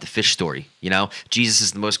laugh at the fish story. Jesus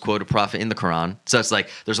is the most quoted prophet in the Quran. So it's like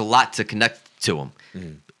there's a lot to connect to him.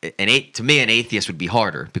 To me, an atheist would be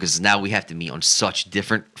harder because now we have to meet on such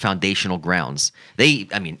different foundational grounds.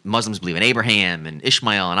 Muslims believe in Abraham and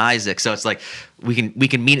Ishmael and Isaac, so it's like we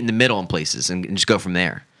can meet in the middle in places and just go from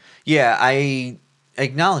there. Yeah, I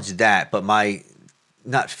acknowledge that, but my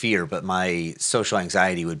social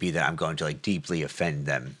anxiety would be that I'm going to like deeply offend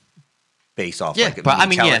them based off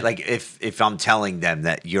like if I'm telling them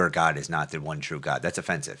that your God is not the one true God, that's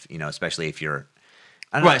offensive, especially if you're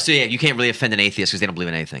right. So you can't really offend an atheist because they don't believe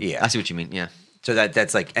in anything. Yeah, I see what you mean. Yeah. So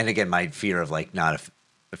that's like, and again, my fear of like not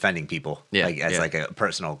offending people, as like a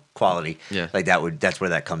personal quality, like that's where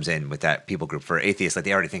that comes in with that people group. For atheists, like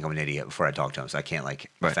they already think I'm an idiot before I talk to them, so I can't like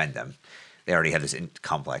offend them. They already have this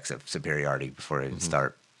complex of superiority before they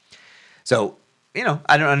start. So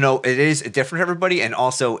I don't know. It is different for everybody, and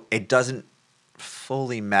also it doesn't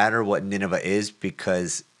fully matter what Nineveh is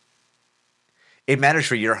because it matters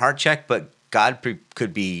for your heart check, but God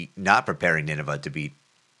could be not preparing Nineveh to be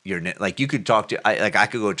like you could talk to I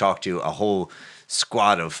could go talk to a whole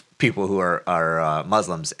squad of people who are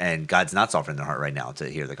Muslims, and God's not softening their heart right now to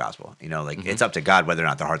hear the gospel. It's up to God whether or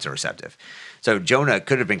not their hearts are receptive. So Jonah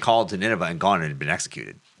could have been called to Nineveh and gone and been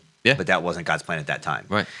executed. Yeah, but that wasn't God's plan at that time.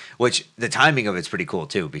 Right. Which the timing of it's pretty cool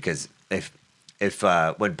too, because if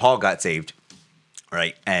when Paul got saved,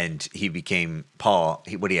 right, and he became Paul,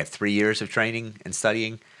 what do you have? 3 years of training and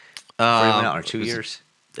studying? Or 2 years?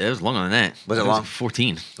 It was longer than that. Was it long?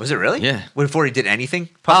 14. Was it really? Yeah. Before he did anything?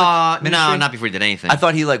 No, not before he did anything. I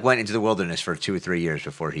thought he went into the wilderness for 2 or 3 years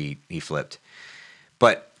before he flipped.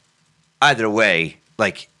 But either way,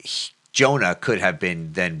 Jonah could have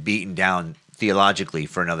been then beaten down theologically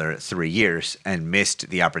for another 3 years and missed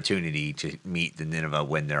the opportunity to meet the Nineveh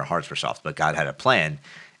when their hearts were soft. But God had a plan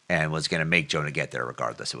and was going to make Jonah get there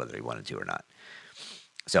regardless of whether he wanted to or not.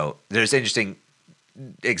 So there's interesting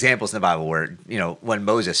examples in the Bible where, when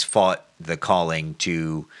Moses fought the calling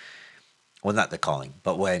to, well, not the calling,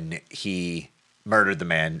 but when he murdered the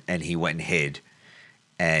man and he went and hid,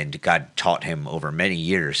 and God taught him over many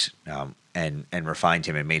years and refined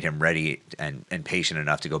him and made him ready and patient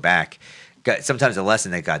enough to go back. Sometimes the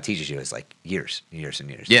lesson that God teaches you is like years and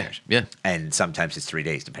years. Yeah, yeah. And sometimes it's 3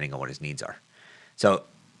 days, depending on what his needs are. So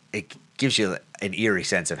it gives you an eerie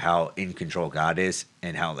sense of how in control God is,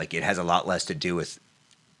 and how like it has a lot less to do with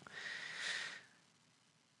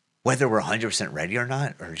whether we're 100% ready or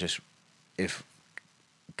not, or just if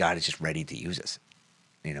God is just ready to use us,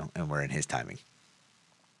 and we're in his timing.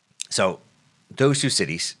 So those 2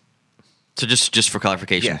 cities. So just for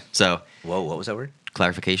clarification. Yeah. So. Whoa, what was that word?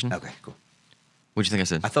 Clarification. Okay, cool. What'd you think I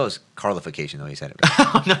said? I thought it was Carlification the way you said it.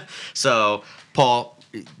 No. So Paul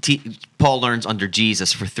learns under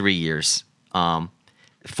Jesus for 3 years.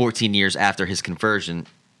 14 years after his conversion,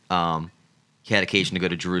 he had occasion to go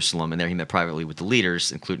to Jerusalem, and there he met privately with the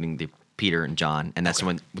leaders, including Peter and John, and that's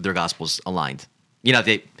when their gospels aligned.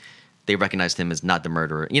 They recognized him as not the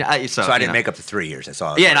murderer. So I didn't make up the 3 years. That's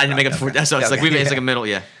all. Yeah, and I didn't make up the 4. So it's like it's like a middle.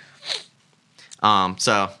 Yeah.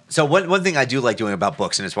 So one thing I do like doing about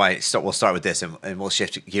books, and it's why we'll start with this, and we'll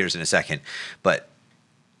shift gears in a second, but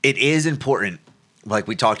it is important, like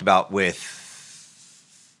we talked about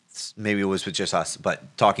with, maybe it was with just us,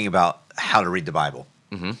 but talking about how to read the Bible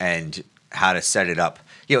and how to set it up.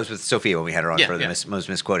 Yeah, it was with Sophia when we had her on for the most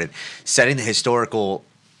misquoted. Setting the historical,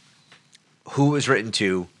 who it was written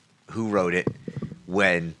to, who wrote it,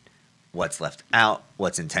 when, what's left out,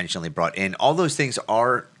 what's intentionally brought in. All those things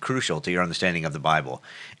are crucial to your understanding of the Bible.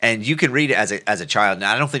 And you can read it as a child.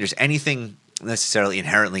 Now, I don't think there's anything necessarily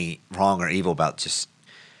inherently wrong or evil about just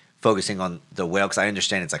focusing on the whale, because I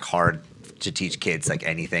understand it's like hard to teach kids like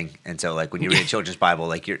anything. And so like when you read a children's Bible,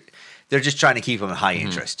 like they're just trying to keep them in high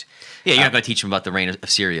interest. Yeah, you're not going to teach them about the reign of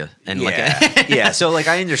Syria. And yeah. So like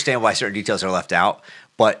I understand why certain details are left out,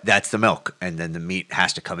 but that's the milk, and then the meat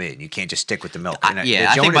has to come in. You can't just stick with the milk. I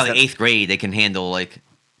think by the 8th grade they can handle like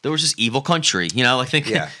there was this evil country, I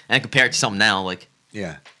think, and compare it to something now, like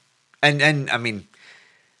and I mean,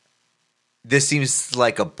 this seems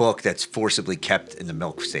like a book that's forcibly kept in the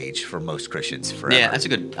milk stage for most Christians forever. Yeah, that's a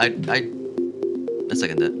good. I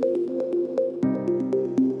second that.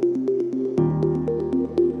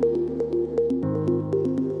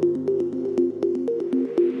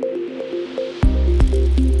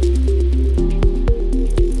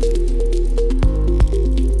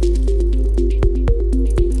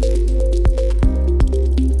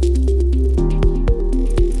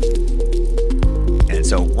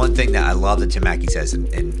 One thing that I love that Tim Mackey says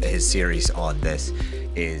in his series on this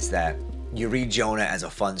is that you read Jonah as a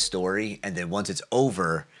fun story, and then once it's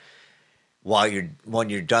over, when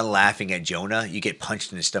you're done laughing at Jonah, you get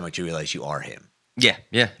punched in the stomach to realize you are him. Yeah.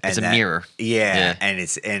 It's a mirror. Yeah.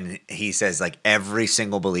 And he says like every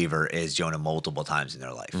single believer is Jonah multiple times in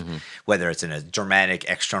their life, whether it's in a dramatic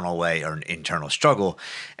external way or an internal struggle.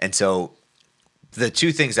 And so the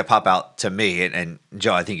 2 things that pop out to me, and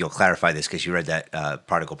Joe, I think you'll clarify this because you read that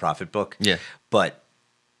Prodigal Prophet book. Yeah. But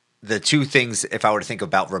the 2 things, if I were to think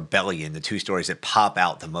about rebellion, the 2 stories that pop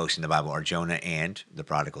out the most in the Bible are Jonah and the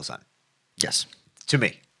prodigal son. Yes. To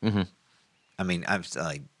me. I mean, I'm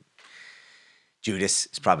like, Judas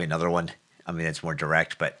is probably another one. I mean, it's more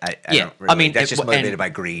direct, but I don't really, that's just motivated by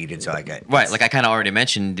greed, and so I get right. Like I kind of already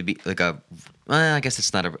mentioned, to be like I guess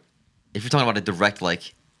it's not if you're talking about a direct,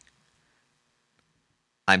 like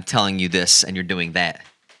I'm telling you this and you're doing that.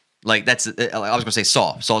 Like that's I was going to say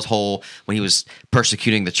Saul's whole when he was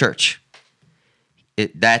persecuting the church.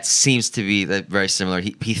 That seems to be very similar.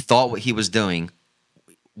 He thought what he was doing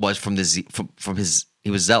was from he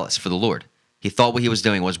was zealous for the Lord. He thought what he was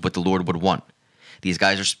doing was what the Lord would want. These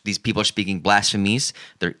people are speaking blasphemies.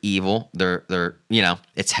 They're evil. They're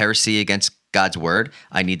it's heresy against God's word.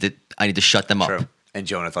 I need to shut them up. And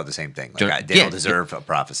Jonah thought the same thing. Like they don't deserve a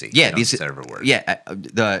prophecy. Yeah, they don't deserve a word. Yeah,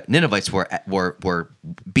 the Ninevites were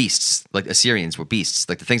beasts. Like Assyrians were beasts.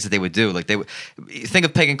 Like the things that they would do. Like they would think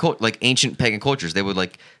of ancient pagan cultures. They would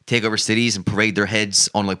like take over cities and parade their heads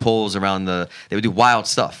on like poles around They would do wild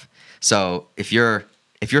stuff. So if you're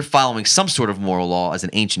following some sort of moral law as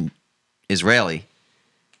an ancient Israeli,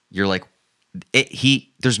 you're like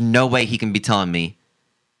there's no way he can be telling me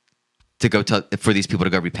to go for these people to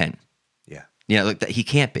go repent. Yeah, like that, he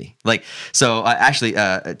can't be. Like so. Actually,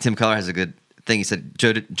 Tim Keller has a good thing. He said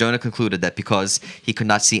Jonah concluded that because he could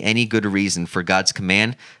not see any good reason for God's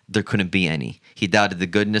command, there couldn't be any. He doubted the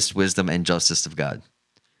goodness, wisdom, and justice of God.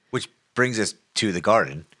 Which brings us to the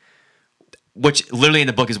garden. Which literally in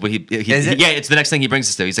the book is what it's the next thing he brings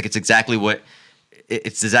us to. He's like, it's exactly what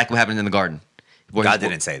happened in the garden. God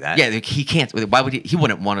didn't say that. Yeah, he can't. Why would he? He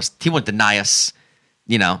wouldn't want us. He wouldn't deny us.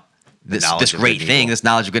 This great thing, this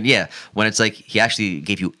knowledge of good. Yeah, when it's like he actually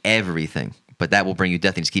gave you everything, but that will bring you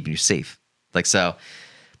death and he's keeping you safe. Like so,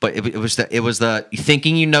 But it was the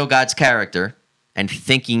thinking you know God's character and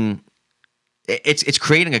thinking it's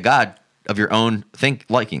creating a God of your own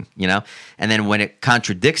liking, you know? And then when it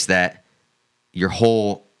contradicts that, your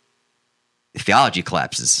whole theology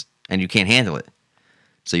collapses and you can't handle it.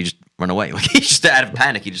 So you just run away. Like, you just out of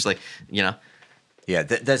panic. You just like, you know? Yeah,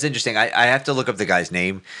 that's interesting. I have to look up the guy's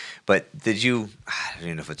name, but I don't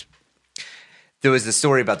even know if it's. There was the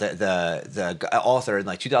story about the author in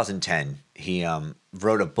like 2010. He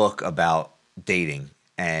wrote a book about dating,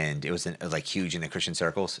 and it was like huge in the Christian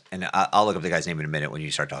circles. And I'll look up the guy's name in a minute when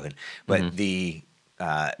you start talking. But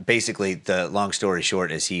basically the long story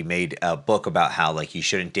short is he made a book about how like you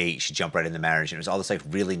shouldn't date, you should jump right into marriage, and it was all this like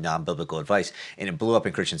really non-biblical advice, and it blew up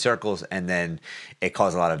in Christian circles, and then it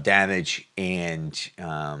caused a lot of damage. And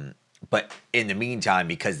but in the meantime,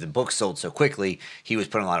 because the book sold so quickly, he was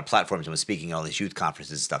put on a lot of platforms and was speaking at all these youth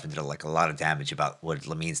conferences and stuff, and did like a lot of damage about what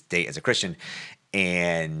it means to date as a Christian.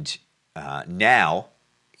 And now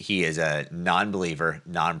he is a non-believer,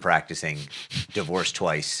 non-practicing, divorced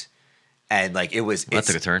twice. And like that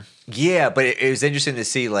took a turn. Yeah, but it was interesting to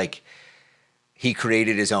see like he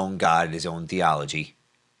created his own God, his own theology,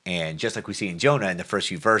 and just like we see in Jonah in the first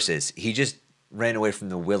few verses, he just ran away from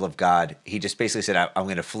the will of God. He just basically said, "I'm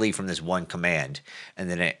going to flee from this one command," and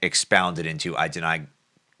then it expounded into, "I deny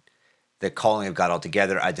the calling of God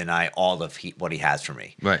altogether. I deny all of what He has for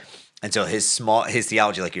me." Right. And so his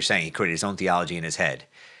theology, like you're saying, he created his own theology in his head,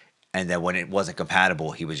 and then when it wasn't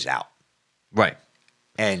compatible, he was just out. Right.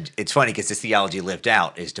 And it's funny because this theology lived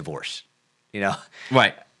out is divorce, you know?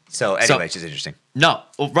 Right. So anyway, it's just interesting. No,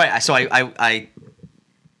 well, right. So I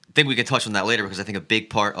think we can touch on that later, because I think a big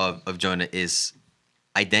part of Jonah is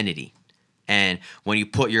identity. And when you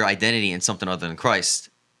put your identity in something other than Christ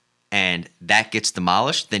and that gets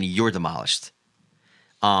demolished, then you're demolished.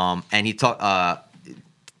 And Tim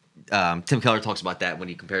Keller talks about that when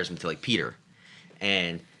he compares him to like Peter.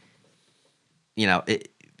 And, you know,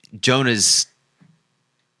 Jonah's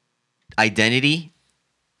identity,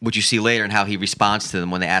 which you see later in how he responds to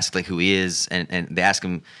them when they ask like who he is, and they ask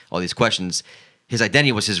him all these questions. His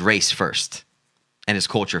identity was his race first and his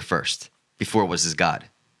culture first before it was his God.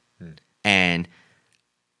 And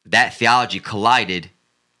that theology collided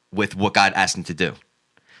with what God asked him to do.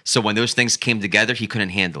 So when those things came together, he couldn't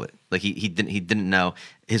handle it. Like he didn't know,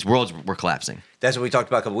 his worlds were collapsing. That's what we talked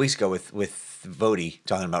about a couple weeks ago with Vody,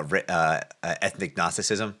 talking about ethnic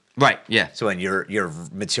Gnosticism. Right. Yeah. So when your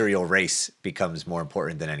material race becomes more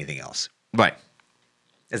important than anything else. Right.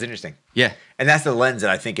 That's interesting. Yeah. And that's the lens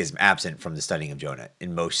that I think is absent from the studying of Jonah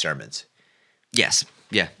in most sermons. Yes.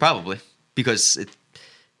 Yeah. Probably because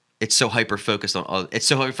it's so hyper focused on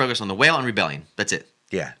the whale and rebellion. That's it.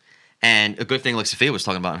 Yeah. And a good thing, like Sophia was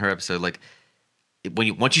talking about in her episode, like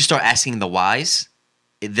once you start asking the whys,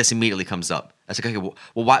 this immediately comes up. I was like, okay,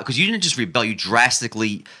 well, why? Because you didn't just rebel; you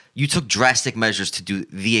took drastic measures to do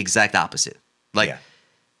the exact opposite. Like,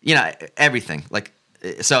 you know, everything. Like,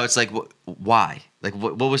 so it's like, why? Like,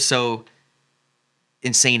 what was so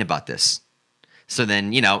insane about this? So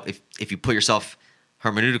then, you know, if you put yourself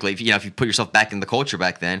hermeneutically, if you put yourself back in the culture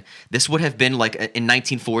back then, this would have been like in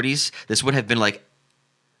 1940s. This would have been like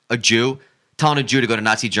a Jew telling a Jew to go to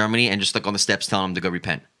Nazi Germany and just like on the steps telling him to go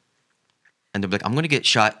repent, and they're like, "I'm going to get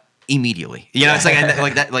shot immediately." You know, it's like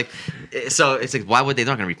like that. Like, so it's like, why would they?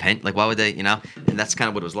 They're not going to repent. Like, why would they? You know, and that's kind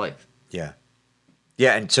of what it was like. Yeah,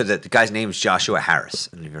 yeah. And so the guy's name is Joshua Harris.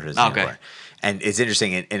 I don't know if you've heard his name before. And it's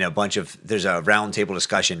interesting in a bunch of there's a round table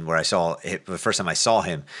discussion where I saw it the first time I saw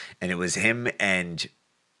him, and it was him and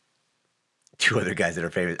two other guys that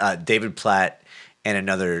are famous, David Platt and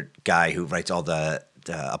another guy who writes all the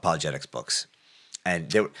apologetics books.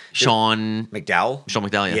 And Sean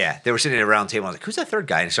McDowell. Yeah. They were sitting at a round table. I was like, who's that third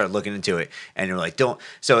guy? And I started looking into it. And they were like, don't.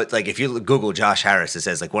 So it's like if you Google Josh Harris, it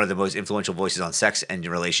says like one of the most influential voices on sex and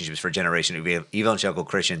relationships for a generation of evangelical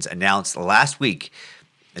Christians announced last week,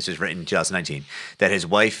 this was written in 2019, that his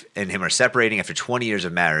wife and him are separating after 20 years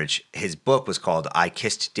of marriage. His book was called I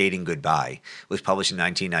Kissed Dating Goodbye. It was published in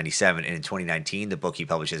 1997. And in 2019, the book he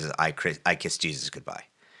publishes is I Kissed Jesus Goodbye.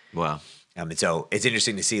 Wow. And so it's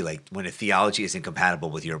interesting to see like when a theology is incompatible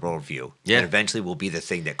with your worldview, it eventually will be the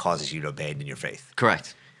thing that causes you to abandon your faith.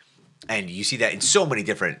 Correct. And you see that in so many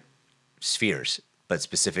different spheres, but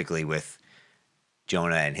specifically with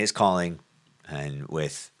Jonah and his calling and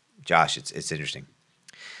with Josh, it's interesting.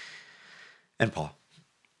 And Paul.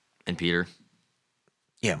 And Peter.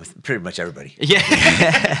 Yeah, with pretty much everybody.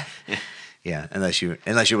 Yeah. Yeah, unless you're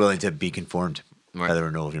willing to be conformed by the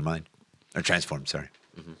renewal of your mind. Or transformed, sorry.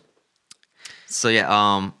 Mm-hmm. So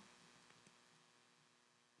yeah,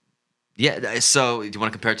 so do you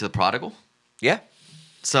want to compare it to the prodigal? Yeah.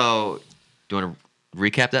 So do you want to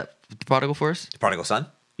recap that prodigal for us? The prodigal son?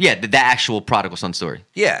 Yeah, the actual prodigal son story.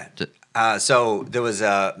 Yeah. So there was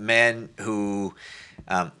a man who,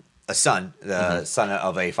 a son, the son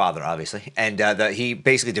of a father, obviously, and he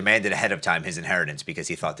basically demanded ahead of time his inheritance because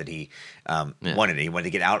he thought that he wanted it. He wanted to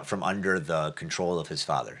get out from under the control of his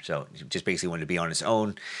father. So he just basically wanted to be on his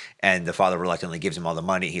own, and the father reluctantly gives him all the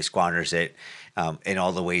money. He squanders it in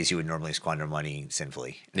all the ways you would normally squander money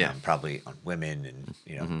sinfully. Probably on women and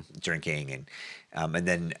drinking and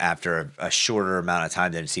then after a shorter amount of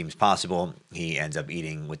time than it seems possible, he ends up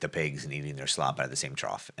eating with the pigs and eating their slop out of the same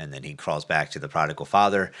trough. And then he crawls back to the prodigal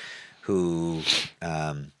father, who,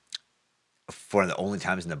 for the only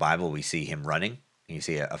times in the Bible we see him running. You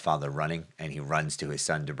see a father running, and he runs to his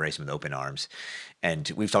son to embrace him with open arms.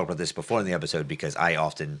 And we've talked about this before in the episode because I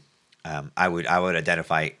often, I would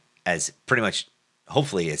identify as pretty much,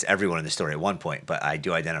 hopefully, it's everyone in the story at one point, but I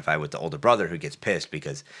do identify with the older brother who gets pissed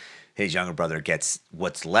because his younger brother gets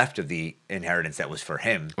what's left of the inheritance that was for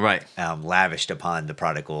him, right? Lavished upon the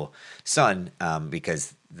prodigal son,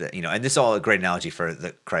 because and this is all a great analogy for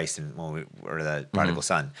the Christ and or the prodigal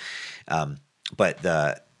son, but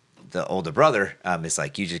the older brother is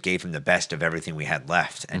like, you just gave him the best of everything we had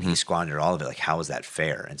left, and he squandered all of it. Like, how is that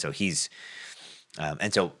fair? And so he's,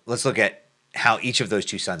 and so let's look at how each of those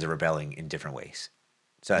two sons are rebelling in different ways.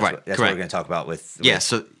 So that's what we're going to talk about with.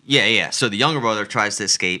 So the younger brother tries to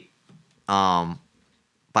escape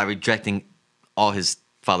by rejecting all his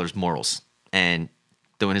father's morals and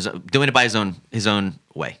doing it by his own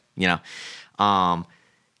way. The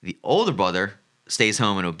older brother stays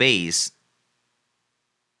home and obeys,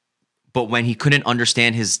 but when he couldn't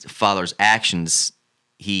understand his father's actions,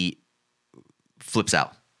 he flips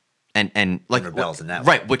out and rebels in that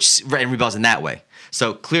way. And rebels in that way.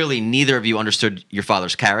 So clearly, neither of you understood your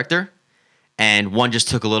father's character, and one just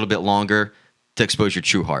took a little bit longer to expose your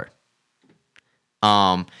true heart.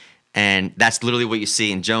 And that's literally what you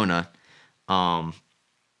see in Jonah. In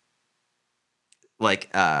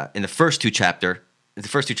the first two chapters,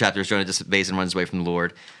 Jonah disobeys and runs away from the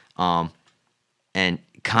Lord, and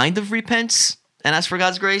kind of repents and asks for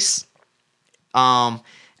God's grace. And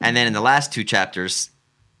then in the last two chapters,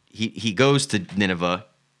 he goes to Nineveh,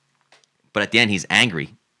 but at the end he's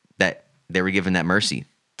angry that they were given that mercy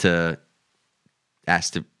to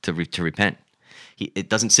ask to repent. It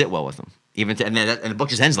doesn't sit well with him. And the book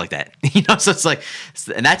just ends like that, So it's like,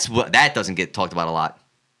 and that doesn't get talked about a lot,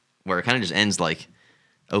 where it kind of just ends like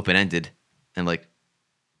open ended, and like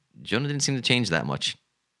Jonah didn't seem to change that much.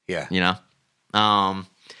 Yeah.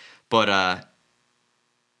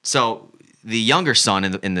 So the younger son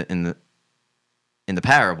in the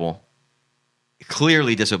parable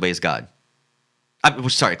clearly disobeys God.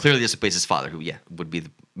 Clearly disobeys his father, who would be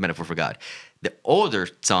the metaphor for God. The older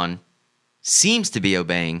son seems to be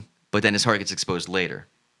obeying, but then his heart gets exposed later.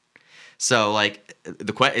 So, like,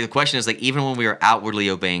 the question is, like, even when we are outwardly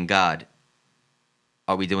obeying God,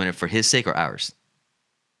 are we doing it for His sake or ours?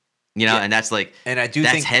 And that's like, and I do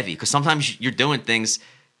that's think heavy, because sometimes you're doing things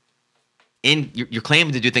you're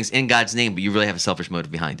claiming to do things in God's name, but you really have a selfish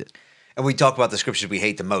motive behind it. And we talk about the scriptures we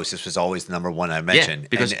hate the most. This was always the number one I mentioned,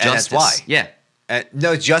 because and that's why. Yeah.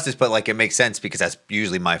 No, it's justice, but like it makes sense because that's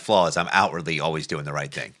usually my flaw. Is I'm outwardly always doing the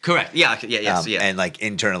right thing. Correct. Yeah. Yeah. And like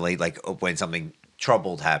internally, like when something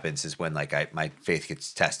troubled happens, is when like my faith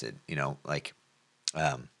gets tested.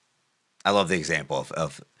 I love the example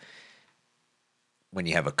of when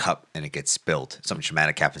you have a cup and it gets spilled. Something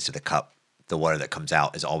traumatic happens to the cup. The water that comes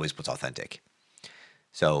out is always what's authentic.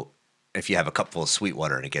 So if you have a cup full of sweet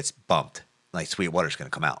water and it gets bumped, like sweet water is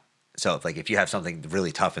going to come out. So if you have something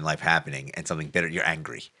really tough in life happening and something bitter, you're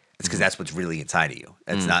angry. It's because that's what's really inside of you.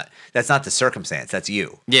 That's not the circumstance. That's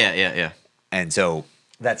you. Yeah. And so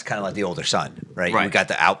that's kind of like the older son, right? We got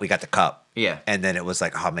the cup. Yeah. And then it was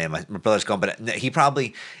like, oh man, my brother's gone. But he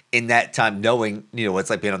probably in that time, knowing what it's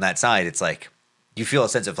like being on that side, it's like you feel a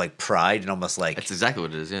sense of like pride and almost like that's exactly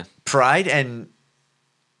what it is. Yeah. Pride and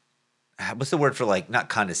what's the word for like not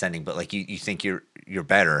condescending, but like you think you're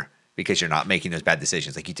better because you're not making those bad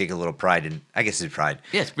decisions. Like you take a little pride in, I guess it's pride.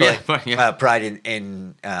 Yes, pride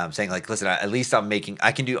in saying like, listen, at least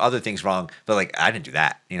I can do other things wrong, but like I didn't do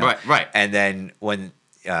that, Right. And then when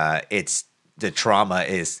it's the trauma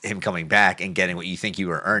is him coming back and getting what you think you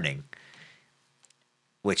were earning,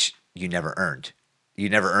 which you never earned. You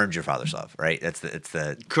never earned your father's love, right? It's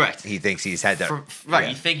the correct. He thinks he's had that. Right. Yeah.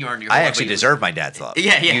 You think you earned your. I actually deserve my dad's love.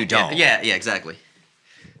 Yeah. You don't. Yeah. Exactly.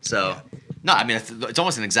 So, no, I mean it's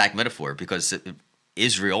almost an exact metaphor because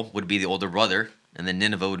Israel would be the older brother, and then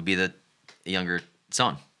Nineveh would be the younger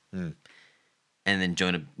son, and then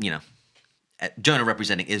Jonah, Jonah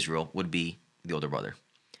representing Israel would be the older brother,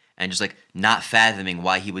 and just like not fathoming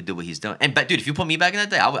why he would do what he's doing. And but dude, if you put me back in that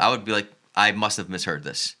day, I would be like, I must have misheard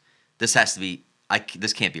this. This has to be.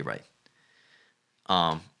 This can't be right.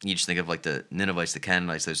 You just think of like the Ninevites, the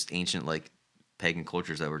Canaanites, those ancient like pagan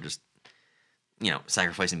cultures that were just,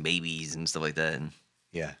 sacrificing babies and stuff like that. And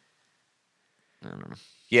yeah, I don't know.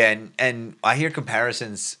 Yeah, and I hear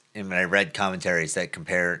comparisons, and when I read commentaries that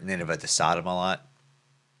compare Nineveh to Sodom a lot,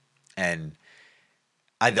 and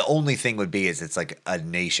the only thing would be is it's like a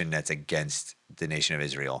nation that's against the nation of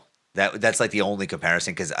Israel. That's like the only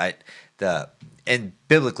comparison, because and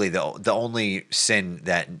biblically the only sin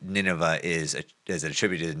that Nineveh is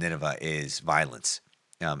attributed to Nineveh is violence.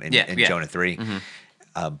 In Jonah 3,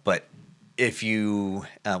 but if you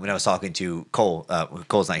when I was talking to Cole,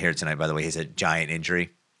 Cole's not here tonight, by the way. He's a giant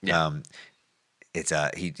injury. Yeah. It's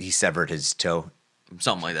he severed his toe.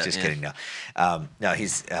 Something like that. Just kidding. No,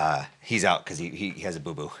 he's out because he has a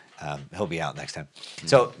boo boo. He'll be out next time.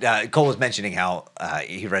 So Cole was mentioning how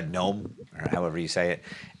he read Nome, or however you say it,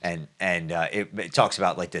 and it talks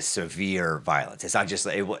about like this severe violence. It's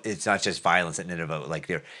not just violence at Nineveh. Like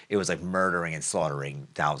it was like murdering and slaughtering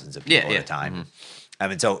thousands of people at a time. Mm-hmm. I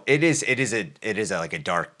mean, so it is like a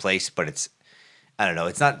dark place, but it's, I don't know.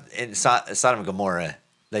 It's not in Sodom and Gomorrah.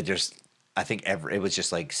 Like I think it was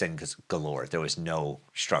just like sin galore. There was no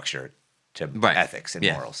structure to ethics and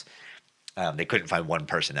morals. They couldn't find one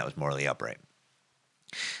person that was morally upright.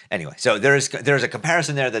 Anyway, so there's a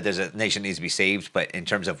comparison there that there's a nation that needs to be saved, but in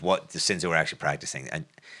terms of what the sins they were actually practicing,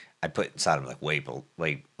 I put Sodom like way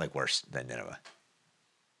like worse than Nineveh.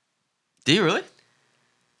 Do you really?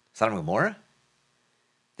 Sodom and Gomorrah?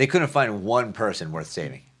 They couldn't find one person worth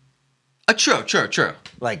saving. True.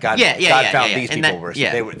 Like God found these people worse.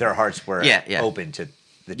 Their hearts were open to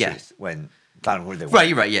the truth when Sodom were. Right,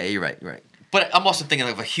 you're right. Yeah, you're right. But I'm also thinking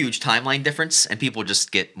of a huge timeline difference, and people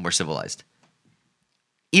just get more civilized.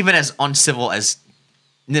 Even as uncivil as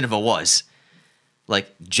Nineveh was, like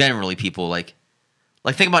generally people like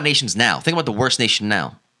think about nations now. Think about the worst nation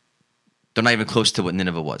now. They're not even close to what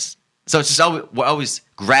Nineveh was. So it's just we're always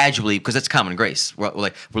gradually, because that's common grace.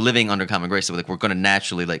 We're living under common grace, so we're going to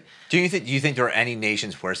naturally like. Do you think there are any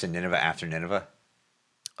nations worse than Nineveh after Nineveh?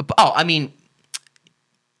 Oh, I mean,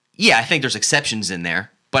 yeah, I think there's exceptions in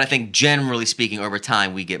there, but I think generally speaking, over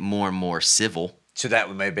time we get more and more civil. So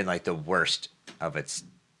that may have been like the worst of its.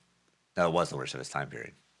 No, it was the worst of its time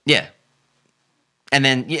period. Yeah, and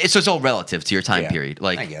then so it's all relative to your time period.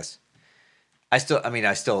 Like, I guess. I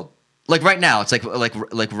still. Like right now, it's like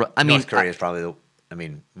I mean, North Korea is probably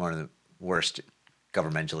one of the worst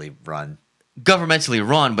governmentally run,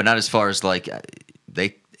 but not as far as like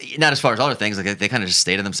not as far as other things. Like they kind of just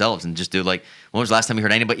stay to themselves and just do like, when was the last time you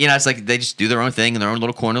heard anybody? It's like they just do their own thing in their own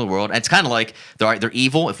little corner of the world. And it's kind of like they're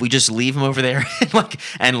evil. If we just leave them over there,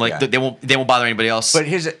 they won't bother anybody else. But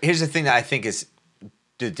here's the thing that I think is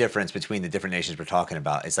the difference between the different nations we're talking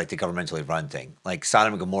about. It's like the governmentally run thing. Like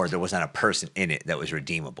Sodom and Gomorrah, there was not a person in it that was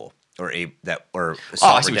redeemable. I see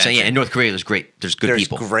what you're saying. Yeah, in North Korea, there's good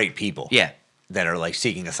people. There's great people. Yeah, that are like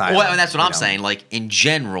seeking asylum. Well, and that's what I'm saying. Like in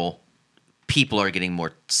general, people are getting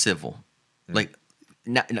more civil. Like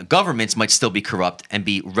governments might still be corrupt and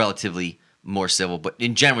be relatively more civil, but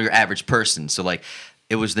in general, your average person. So like,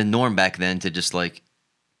 it was the norm back then to just like,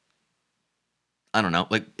 I don't know,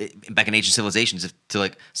 like back in ancient civilizations, to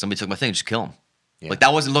like somebody took my thing, just kill them. Yeah. Like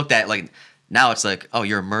that wasn't looked at like. Now it's like, oh,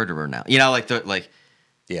 you're a murderer now. Like.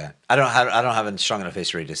 Yeah, I don't have a strong enough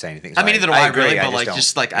history to say anything. So neither do I really, but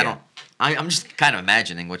I'm just kind of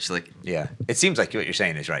imagining, which like. Yeah, it seems like what you're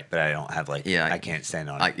saying is right, but I don't have like. Yeah, I can't stand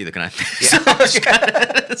on it. Either can I.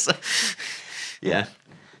 Yeah.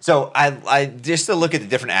 So I just to look at the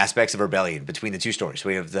different aspects of rebellion between the two stories.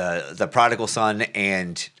 We have the prodigal son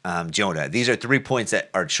and Jonah. These are 3 points that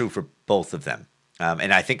are true for both of them,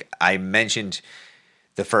 and I think I mentioned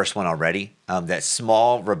the first one already. That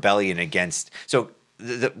small rebellion against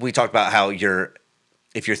we talked about how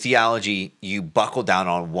if your theology, you buckle down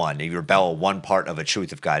on one, you rebel one part of a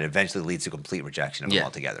truth of God, it eventually leads to complete rejection of it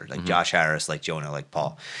altogether. Like Josh Harris, like Jonah, like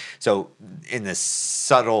Paul. So in the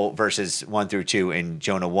subtle verses 1-2 in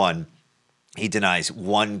Jonah 1, he denies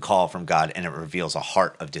one call from God and it reveals a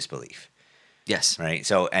heart of disbelief. Yes. Right?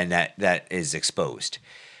 So, and that is exposed.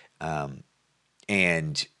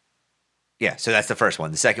 Yeah, so that's the first one.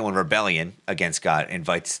 The second one, rebellion against God,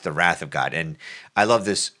 invites the wrath of God. And I love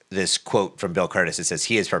this quote from Bill Curtis. It says,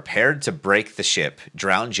 "He is prepared to break the ship,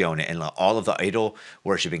 drown Jonah, and let all of the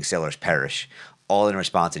idol-worshipping sailors perish, all in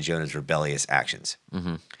response to Jonah's rebellious actions."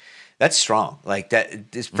 Mm-hmm. That's strong. Like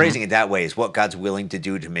that, just praising it that way is what God's willing to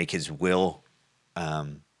do to make his will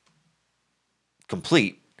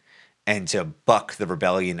complete and to buck the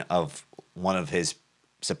rebellion of one of his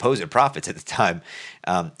supposed prophets at the time,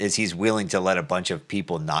 is he's willing to let a bunch of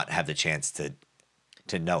people not have the chance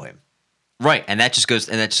to know him. Right, and that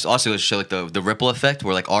just also goes to show like the ripple effect,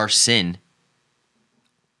 where like our sin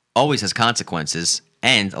always has consequences,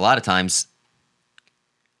 and a lot of times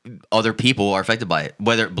other people are affected by it.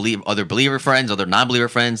 Whether other believer friends, other non-believer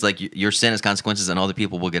friends, like your sin has consequences, and other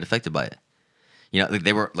people will get affected by it. You know,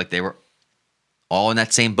 they were all in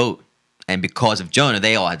that same boat, and because of Jonah,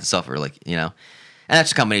 they all had to suffer. Like, you know, and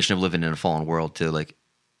that's a combination of living in a fallen world too. Like,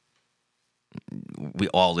 we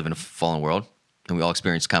all live in a fallen world, and we all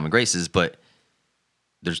experience common graces, but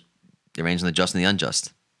there's the range in the just and the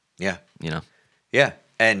unjust. Yeah, you know. Yeah,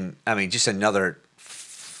 and I mean, just another.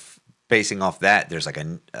 Basing off that, there's like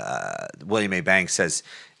William A. Banks says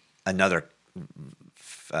another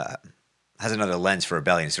has another lens for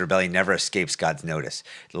rebellion. So rebellion never escapes God's notice.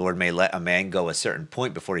 The Lord may let a man go a certain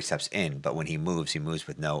point before he steps in, but when he moves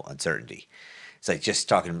with no uncertainty. It's like just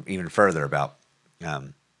talking even further about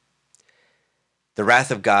the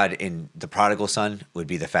wrath of God in the prodigal son would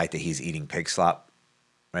be the fact that he's eating pig slop,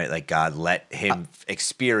 right? Like God let him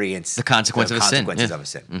experience the consequences of his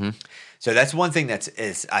sin. Mm-hmm. So that's one thing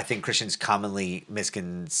is I think Christians commonly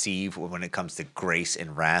misconceive when it comes to grace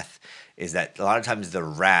and wrath, is that a lot of times the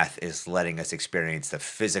wrath is letting us experience the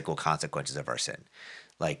physical consequences of our sin.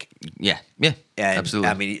 Like, yeah, and absolutely.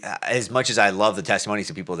 I mean, as much as I love the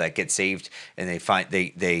testimonies of people that get saved and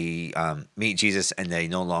they meet Jesus and they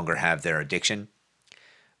no longer have their addiction,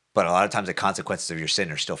 but a lot of times the consequences of your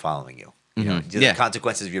sin are still following you. You know, the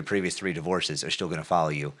consequences of your previous 3 divorces are still going to follow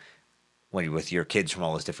you when you're with your kids from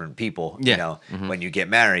all those different people. You know, when you get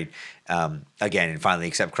married, again, and finally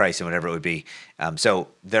accept Christ and whatever it would be. So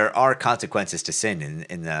there are consequences to sin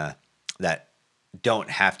that don't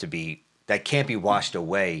have to be. That can't be washed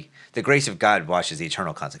away. The grace of God washes the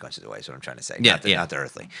eternal consequences away. Is what I'm trying to say. Not the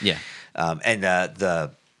earthly. Yeah. And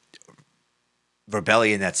the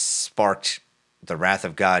rebellion that sparked the wrath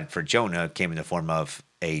of God for Jonah came in the form of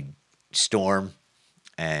a storm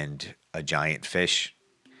and a giant fish.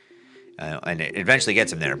 And it eventually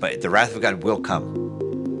gets him there. But the wrath of God will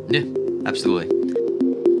come. Yeah, absolutely.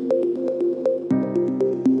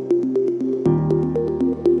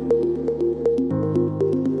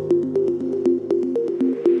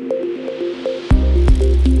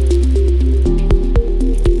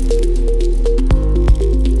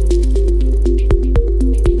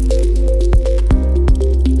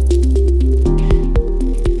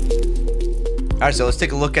 All right, so let's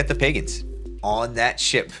take a look at the pagans on that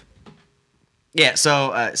ship. Yeah,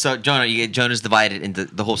 so Jonah's divided into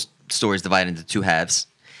the whole story is divided into 2 halves,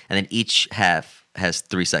 and then each half has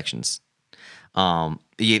 3 sections.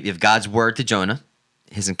 You have God's word to Jonah,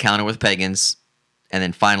 his encounter with pagans, and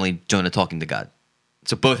then finally Jonah talking to God.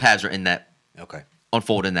 So both halves are in that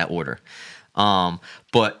unfold in that order.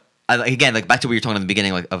 But again, like back to what you were talking in the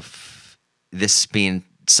beginning, like of this being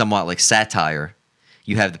somewhat like satire.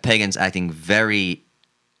 You have the pagans acting very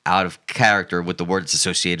out of character with the words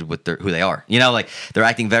associated with who they are. You know, like they're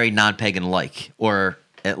acting very non-pagan-like, or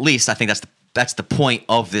at least I think that's the point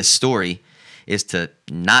of this story, is to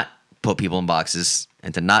not put people in boxes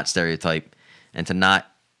and to not stereotype and to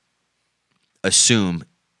not assume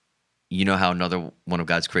you know how another one of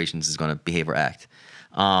God's creations is going to behave or act.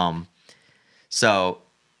 So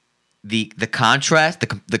the contrast,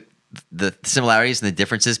 the similarities and the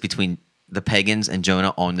differences between the pagans and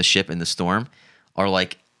Jonah on the ship in the storm are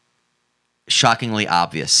like shockingly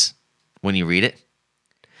obvious when you read it.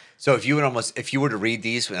 So if you were to read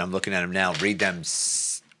these, and I'm looking at them now, read them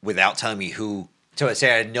without telling me who. So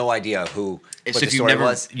say I had no idea what the story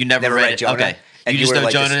was. You never read Jonah. Okay, and you just know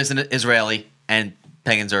like Jonah is an Israeli and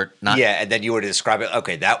pagans are not. Yeah, and then you were to describe it.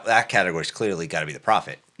 Okay, that category's clearly got to be the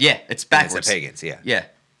prophet. Yeah, it's backwards. It's the pagans. Yeah. Yeah.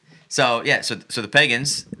 So the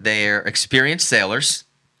pagans, they're experienced sailors,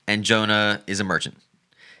 and Jonah is a merchant.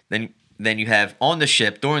 Then you have on the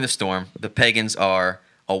ship during the storm, the pagans are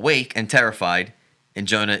awake and terrified, and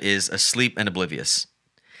Jonah is asleep and oblivious.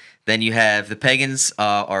 Then you have the pagans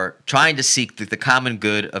are trying to seek the common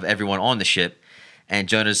good of everyone on the ship, and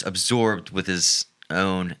Jonah's absorbed with his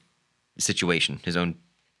own situation, his own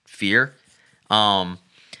fear. The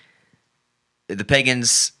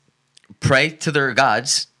pagans pray to their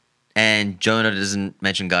gods, and Jonah doesn't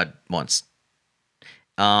mention God once.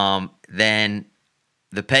 Then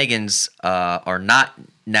the pagans are not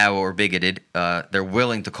narrow or bigoted. They're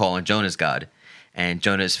willing to call on Jonah's God. And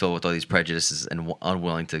Jonah is filled with all these prejudices and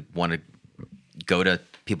unwilling to want to go to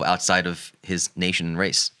people outside of his nation and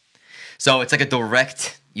race. So it's like a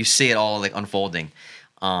direct, you see it all like unfolding.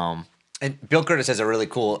 And Bill Curtis has a really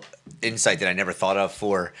cool insight that I never thought of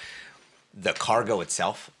for the cargo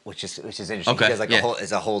itself, which is interesting. Okay, Because like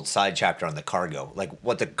a whole side chapter on the cargo, like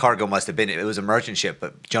what the cargo must have been. It was a merchant ship,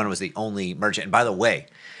 but Jonah was the only merchant. And by the way,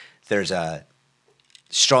 there's a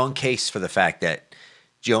strong case for the fact that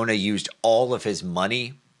Jonah used all of his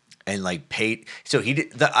money and like paid. So he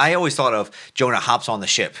did. I always thought of Jonah hops on the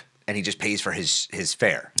ship and he just pays for his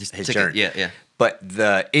fare, his journey. Yeah. But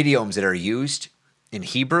the idioms that are used in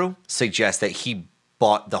Hebrew suggest that he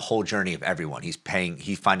bought the whole journey of everyone.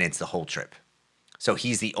 He financed the whole trip. So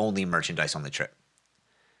he's the only merchandise on the trip.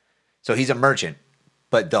 So he's a merchant,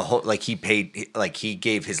 but the whole, like he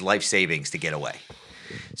gave his life savings to get away.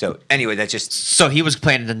 So anyway, that's just. So he was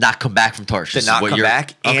planning to not come back from Tarshish. To not come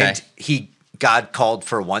back. And God called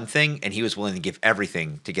for one thing and he was willing to give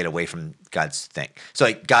everything to get away from God's thing. So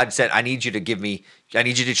like God said, I need you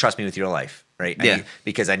to trust me with your life. Right?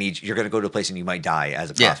 Because you're going to go to a place and you might die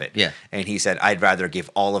as a prophet. Yeah. And he said, I'd rather give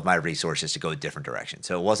all of my resources to go a different direction.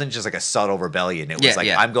 So it wasn't just like a subtle rebellion. It was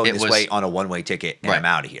I'm going this way on a one-way ticket and I'm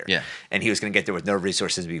out of here. Yeah. And he was going to get there with no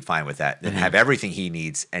resources and be fine with that. And have everything he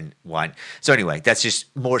needs and wine. So anyway, that's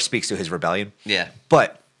just more speaks to his rebellion. Yeah.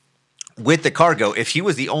 But with the cargo, if he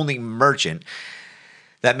was the only merchant,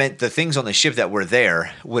 that meant the things on the ship that were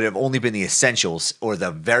there would have only been the essentials or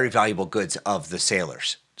the very valuable goods of the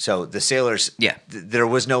sailors. So the sailors, there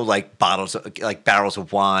was no like barrels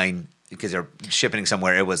of wine because they're shipping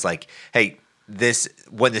somewhere. It was like, hey,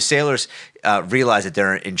 when the sailors realize that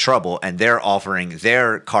they're in trouble and they're offering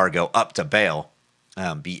their cargo up to Baal,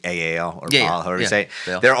 B-A-A-L or Baal, however you say it,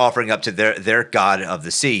 Baal. They're offering up to their god of the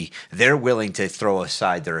sea. They're willing to throw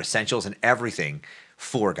aside their essentials and everything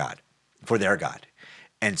for their God.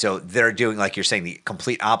 And so they're doing, like you're saying, the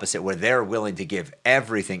complete opposite, where they're willing to give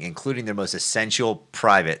everything, including their most essential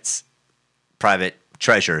private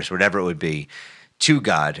treasures, whatever it would be, to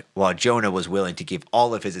God, while Jonah was willing to give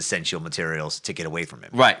all of his essential materials to get away from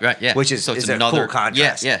him. Right, yeah. Which is a cool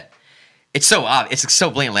contrast. Yeah. It's so obvious. It's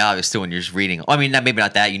so blatantly obvious too when you're just reading. I mean, maybe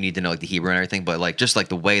not that you need to know like the Hebrew and everything, but like just like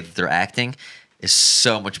the way that they're acting is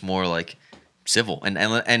so much more like civil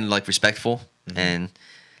and like respectful and.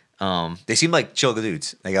 They seem like chill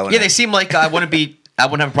dudes. Like they seem like I wouldn't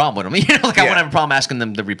have a problem with them. I wouldn't have a problem asking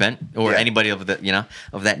them to repent or anybody of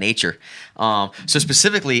that nature. So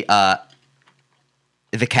specifically,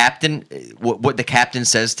 the captain, what the captain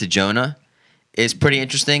says to Jonah is pretty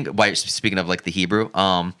interesting. Speaking of like the Hebrew,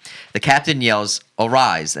 the captain yells,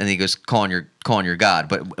 "Arise!" and he goes, "Call on your God."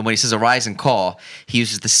 But when he says "arise" and "call," he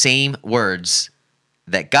uses the same words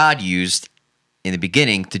that God used in the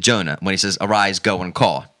beginning to Jonah when he says, "Arise, go and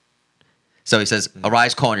call." So he says,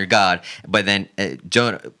 "Arise, call on your God." But then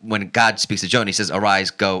Jonah, when God speaks to Jonah, he says, "Arise,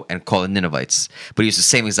 go and call the Ninevites." But he uses the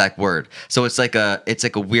same exact word. So it's like a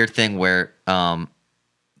weird thing where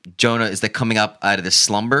Jonah is like coming up out of this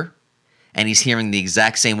slumber, and he's hearing the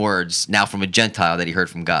exact same words now from a Gentile that he heard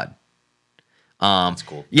from God. That's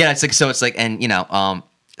cool. Yeah, it's like, and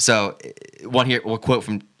so one quote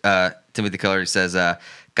from Timothy Keller says,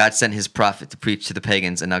 "God sent His prophet to preach to the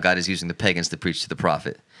pagans, and now God is using the pagans to preach to the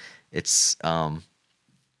prophet." It's a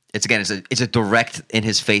direct in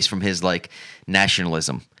his face from his like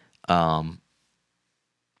nationalism.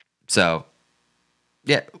 So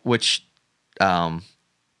yeah, which leads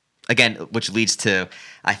to,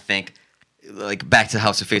 I think, like back to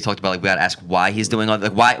how Sophia talked about, like we got to ask why he's doing all,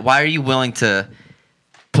 like why are you willing to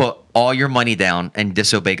put all your money down and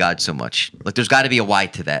disobey God so much? Like there's got to be a why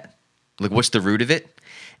to that. Like what's the root of it?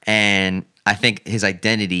 And I think his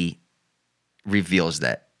identity reveals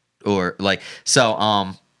that. Or like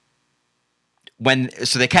so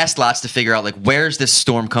they cast lots to figure out like where's this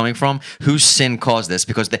storm coming from, whose sin caused this,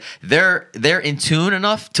 because they're in tune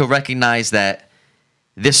enough to recognize that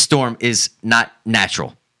this storm is not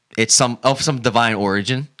natural. It's of some divine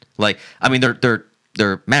origin. Like I mean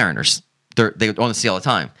they're mariners. They're on the sea all the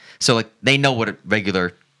time. So like they know what a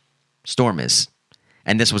regular storm is.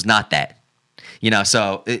 And this was not that.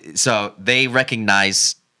 So they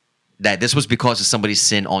recognize that this was because of somebody's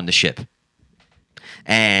sin on the ship.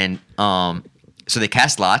 And so they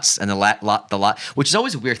cast lots, and the lot, which is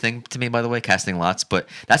always a weird thing to me, by the way, casting lots. But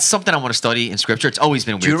that's something I want to study in Scripture. It's always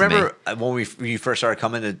been weird to me. Do you remember when you first started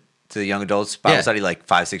coming to the young adults Bible study like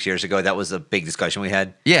 5-6 years ago? That was a big discussion we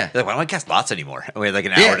had. Yeah. Like, why don't I cast lots anymore? We had like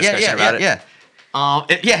an hour discussion about it. Yeah.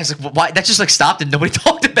 It's like why that just like stopped and nobody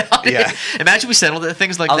talked about it. Yeah. Imagine we settled it,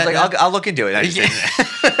 things like that. I was like, I'll look into it. I just didn't.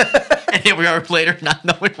 And here we are later, not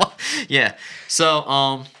knowing why. Yeah.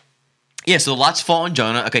 So, so lots fall on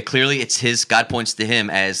Jonah. Okay, clearly it's his. God points to him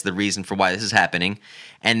as the reason for why this is happening.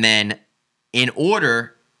 And then, in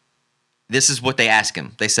order, this is what they ask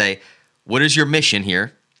him. They say, "What is your mission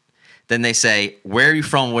here?" Then they say, "Where are you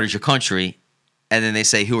from? What is your country?" And then they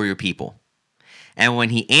say, "Who are your people?" And when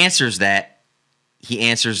he answers that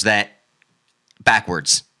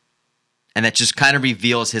backwards. And that just kind of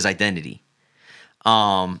reveals his identity.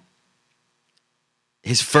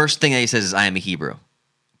 His first thing that he says is, I am a Hebrew.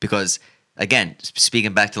 Because, again,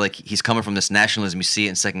 speaking back to like he's coming from this nationalism, you see it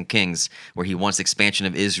in 2 Kings, where he wants the expansion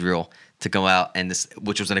of Israel to go out, and this,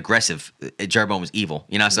 which was an aggressive. Jeroboam was evil,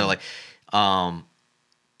 you know. So like,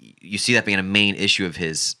 you see that being a main issue of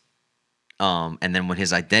his. And then when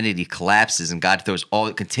his identity collapses, and God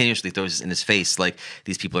continuously throws this in his face, like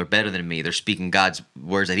these people are better than me. They're speaking God's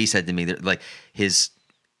words that He said to me. They're, like his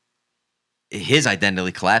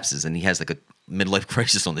identity collapses, and he has like a midlife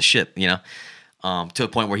crisis on the ship, you know. To a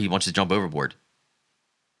point where he wants to jump overboard.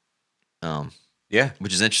 Yeah,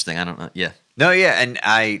 which is interesting. I don't know. Yeah, no, yeah, and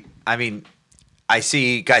I mean, I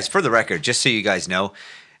see, guys. For the record, just so you guys know,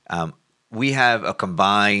 we have a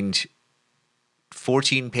combined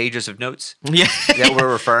 14 pages of notes. Yeah, that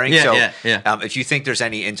we're referring. Yeah, so, yeah. If you think there's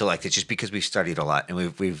any intellect, it's just because we've studied a lot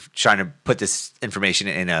and we've trying to put this information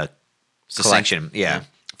in a collection. Yeah.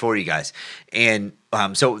 For you guys. And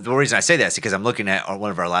so the reason I say that is because I'm looking at one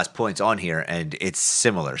of our last points on here, and it's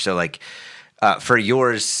similar. So like for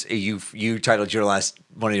yours, you titled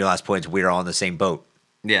one of your last points, "We're all in the same boat."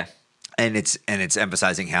 Yeah. And it's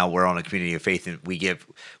emphasizing how we're on a community of faith, and we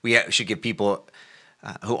should give people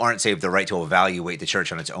who aren't saved the right to evaluate the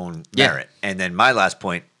church on its own merit. And then my last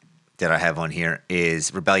point that I have on here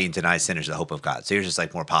is rebellion denies sinners the hope of God. So here's just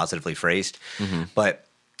like more positively phrased, but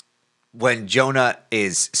when Jonah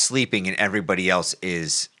is sleeping and everybody else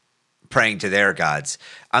is praying to their gods,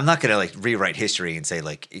 I'm not going to like rewrite history and say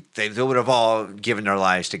like they would have all given their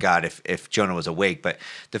lives to God if Jonah was awake. But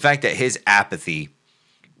the fact that his apathy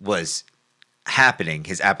was happening,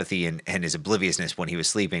 his apathy and his obliviousness when he was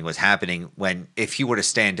sleeping was happening when if he were to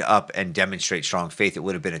stand up and demonstrate strong faith, it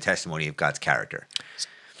would have been a testimony of God's character.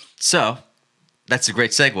 So that's a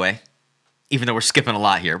great segue, even though we're skipping a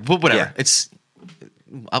lot here. But whatever. Yeah.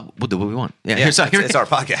 We'll do what we want. Yeah, it's our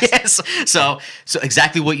podcast. Yes. So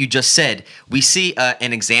exactly what you just said. We see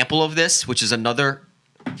an example of this, which is another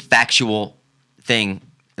factual thing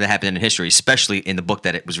that happened in history, especially in the book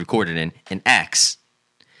that it was recorded in Acts.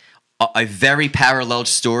 A very parallel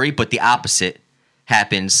story, but the opposite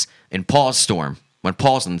happens in Paul's storm when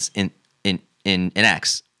Paul's in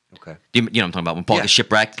Acts. Okay. You know what I'm talking about, when Paul gets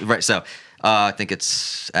shipwrecked, right? So I think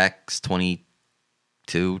it's Acts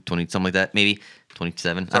 22, 20, something like that, maybe.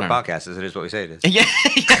 27. It's our podcast, as it is what we say it is. Yeah.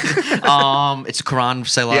 It's Quran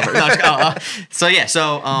Salah. Yeah.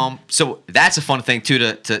 So that's a fun thing too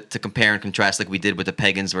to compare and contrast, like we did with the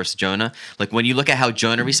pagans versus Jonah. Like when you look at how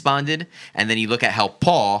Jonah responded, and then you look at how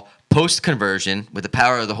Paul, post conversion with the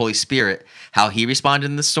power of the Holy Spirit, how he responded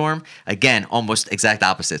in the storm. Again, almost exact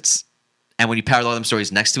opposites. And when you parallel them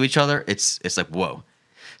stories next to each other, it's like whoa.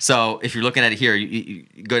 So if you're looking at it here, you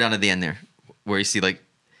go down to the end there, where you see like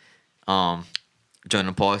Jonah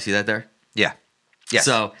and Paul, see that there? Yeah. Yes.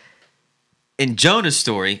 So, in Jonah's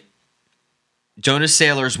story, Jonah's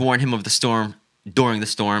sailors warn him of the storm during the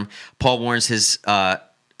storm. Paul warns his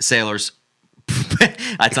sailors.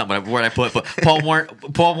 That's not what word I put, but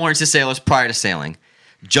Paul warns his sailors prior to sailing.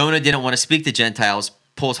 Jonah didn't want to speak to Gentiles.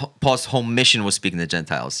 Paul's whole mission was speaking to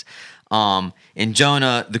Gentiles. In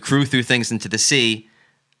Jonah, the crew threw things into the sea.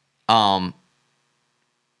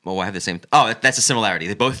 Well, I have the same. That's a similarity.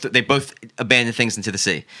 They both abandoned things into the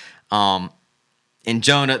sea. In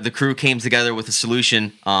Jonah, the crew came together with a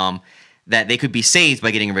solution that they could be saved by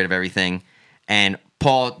getting rid of everything. And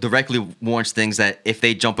Paul directly warns things that if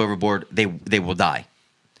they jump overboard, they will die.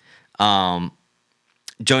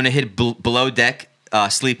 Jonah hid below deck,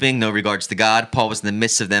 sleeping, no regards to God. Paul was in the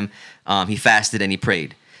midst of them. He fasted and he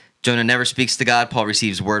prayed. Jonah never speaks to God. Paul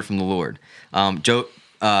receives word from the Lord.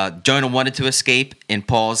 Jonah wanted to escape, and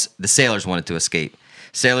the sailors wanted to escape.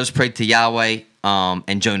 Sailors prayed to Yahweh,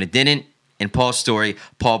 and Jonah didn't. In Paul's story,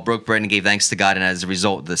 Paul broke bread and gave thanks to God, and as a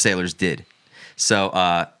result, the sailors did.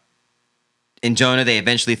 So in Jonah, they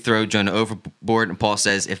eventually throw Jonah overboard, and Paul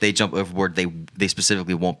says if they jump overboard, they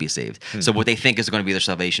specifically won't be saved. So what they think is going to be their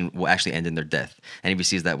salvation will actually end in their death, and he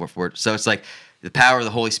receives that word for word. So it's like the power of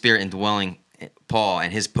the Holy Spirit indwelling Paul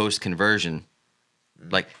and his post-conversion,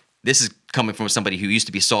 like this is coming from somebody who used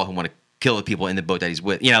to be Saul, who wanted to kill the people in the boat that he's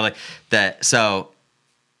with. You know, like that. So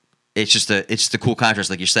it's just a cool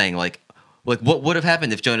contrast, like you're saying. Like what would have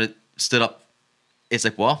happened if Jonah stood up? It's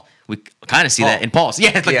like, well, we kind of see that in Paul's.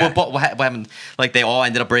 Yeah, it's like what happened? Like they all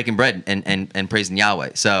ended up breaking bread and praising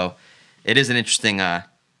Yahweh. So it is an interesting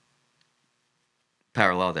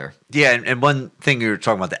parallel there. Yeah, and one thing you were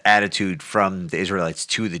talking about, the attitude from the Israelites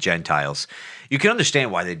to the Gentiles, you can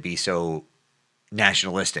understand why they'd be so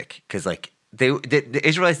nationalistic, because like the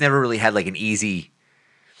Israelites never really had like an easy,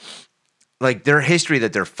 like their history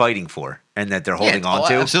that they're fighting for and that they're holding on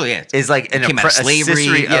to. Absolutely, yeah. Is like an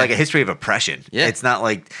slavery, like a history of oppression. Yeah. It's not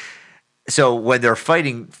like, so when they're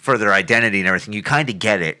fighting for their identity and everything, you kind of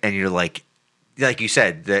get it, and you're like you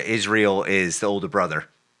said, the Israel is the older brother,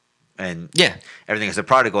 and everything is a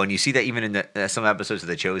prodigal, and you see that even in some episodes of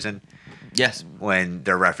The Chosen. Yes, when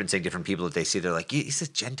they're referencing different people that they see, they're like, he's a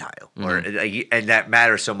Gentile, and that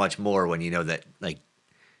matters so much more when you know that like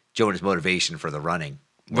Jonah's motivation for the running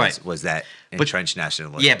was that entrenched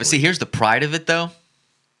nationalism. Yeah, but see, here's the pride of it though,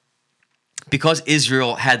 because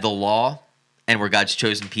Israel had the law and were God's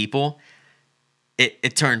chosen people.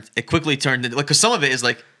 It quickly turned into, like, because some of it is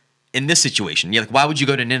like in this situation, like, why would you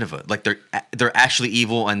go to Nineveh? Like they're actually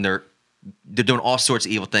evil and they're doing all sorts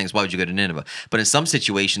of evil things. Why would you go to Nineveh? But in some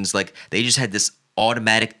situations, like, they just had this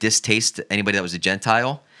automatic distaste to anybody that was a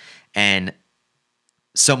Gentile. And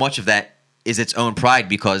so much of that is its own pride,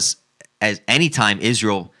 because as any time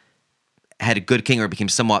Israel had a good king or became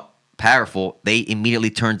somewhat powerful, they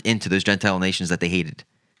immediately turned into those Gentile nations that they hated.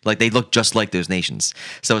 Like, they looked just like those nations.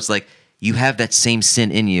 So it's like, you have that same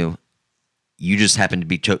sin in you. You just happen to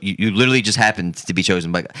be you literally just happened to be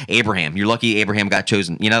chosen by Abraham. You're lucky Abraham got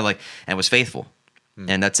chosen, and was faithful.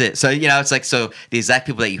 And that's it. So, it's like, so the exact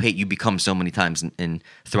people that you hate, you become so many times in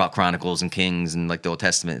throughout Chronicles and Kings and like the Old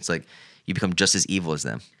Testament. It's like you become just as evil as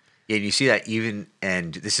them. Yeah, and you see that even,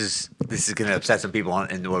 and this is going to upset some people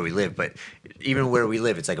in where we live, but even where we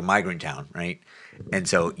live, it's like a migrant town, right? And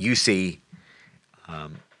so you see.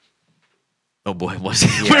 Oh boy, where's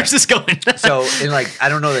this going? So in I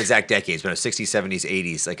don't know the exact decades, but in the 60s, 70s,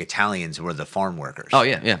 80s, like Italians were the farm workers. Oh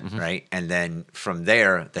yeah. Mm-hmm. Right? And then from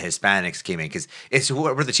there, the Hispanics came in, because it's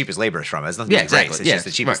where the cheapest labor is from. It's nothing like race. It's just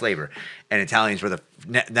the cheapest labor. And Italians were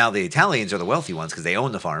now the Italians are the wealthy ones because they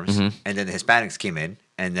own the farms. Mm-hmm. And then the Hispanics came in,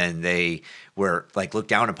 and then they were like looked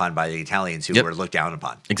down upon by the Italians who were looked down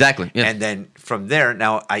upon. Exactly. Yeah. And then from there,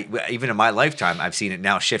 now even in my lifetime, I've seen it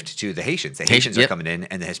now shift to the Haitians. The Haitians are coming in,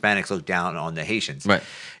 and the Hispanics look down on the Haitians. Right.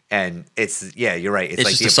 And you're right. It's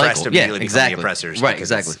like the oppressed cycle. immediately become the oppressors. Right.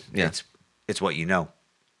 Exactly. It's what you know.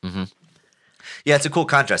 Mm-hmm. Yeah, it's a cool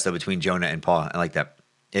contrast though between Jonah and Paul. I like that.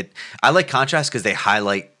 I like contrast because they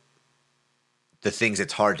highlight the things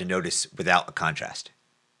it's hard to notice without a contrast.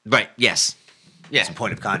 Right. Yes. Yeah. It's a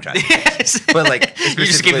point of contrast. Yes. But like, you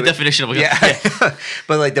just gave the definition of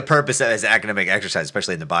But like the purpose as academic exercise,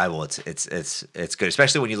 especially in the Bible, it's good.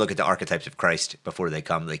 Especially when you look at the archetypes of Christ before they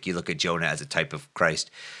come. Like, you look at Jonah as a type of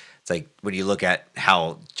Christ. It's like when you look at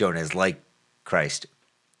how Jonah is like Christ,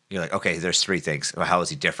 you're like, okay, there's three things. Well, how is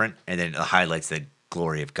he different? And then it highlights the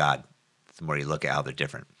glory of God the more you look at how they're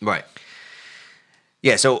different. Right.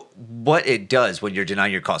 Yeah, so what it does when you're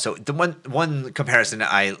denying your call. So the one comparison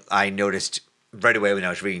I noticed right away when I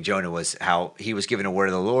was reading Jonah was how he was given a word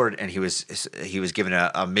of the Lord, and he was given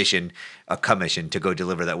a mission, a commission to go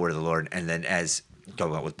deliver that word of the Lord. And then as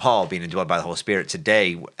talking about with Paul being indwelled by the Holy Spirit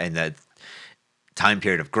today, in the time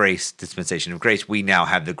period of grace, dispensation of grace, we now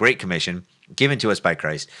have the Great Commission given to us by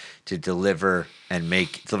Christ to deliver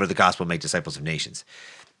the gospel, make disciples of nations.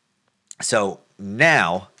 So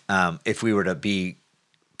now, if we were to be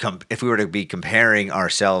comparing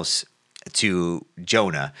ourselves to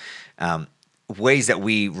Jonah, ways that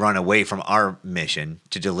we run away from our mission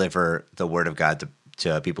to deliver the word of God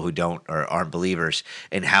to people who don't or aren't believers,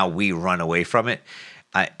 and how we run away from it.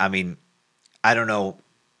 I mean, I don't know.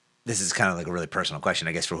 This is kind of like a really personal question,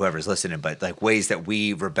 I guess, for whoever's listening, but like ways that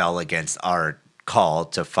we rebel against our call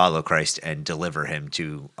to follow Christ and deliver him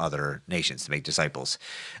to other nations, to make disciples.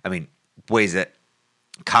 I mean,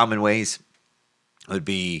 common ways would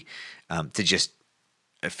be to just,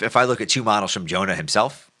 if I look at two models from Jonah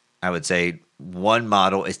himself, I would say one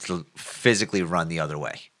model is to physically run the other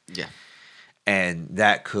way. Yeah. And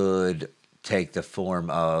that could take the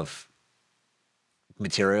form of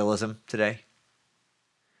materialism today.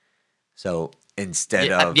 So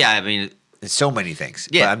instead of... Yeah, I mean... There's so many things.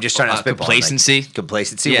 Yeah. But I'm just trying to spitball. Complacency.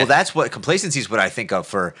 Complacency. Yeah. Well, complacency is what I think of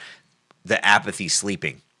for the apathy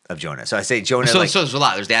sleeping of Jonah. So I say Jonah... So there's a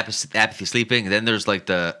lot. There's the apathy sleeping, and then there's like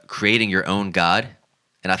the creating your own God.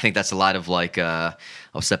 And I think that's a lot of like...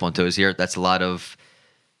 I'll step on toes here. That's a lot of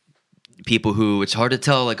people who... It's hard to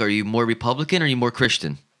tell, like, are you more Republican or are you more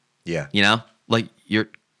Christian? Yeah. You know? Like, your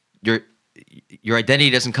identity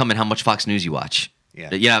doesn't come in how much Fox News you watch.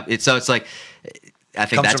 Yeah. You know, it's like... I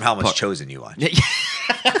think comes from how much Chosen you watch.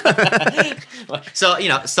 So,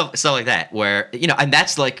 stuff like that, where, and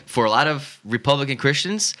that's like, for a lot of Republican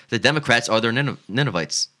Christians, the Democrats are their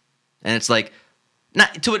Ninevites. And it's like,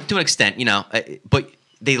 not to an extent, but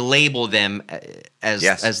they label them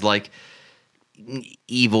as like,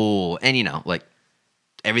 evil, and like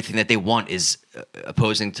everything that they want is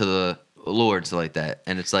opposing to the Lord, so like that.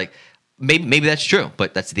 And it's like maybe that's true,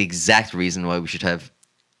 but that's the exact reason why we should have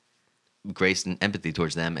grace and empathy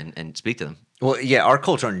towards them and speak to them. Well, yeah, our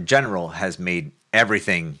culture in general has made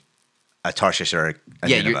everything a Tarshish or a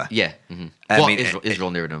Nineveh. Mm-hmm. I mean,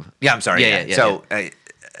 Israel, Nineveh. Yeah, I'm sorry. Yeah. So,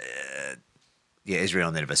 Israel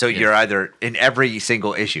and Nineveh. So you're either in every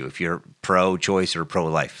single issue, if you're pro-choice or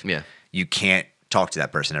pro-life, you can't talk to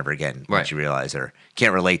that person ever again once you realize, or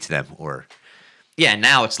can't relate to them, or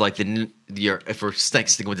now it's like if we're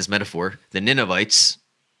sticking with this metaphor, the Ninevites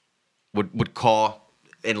would call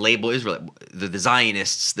and label Israel, the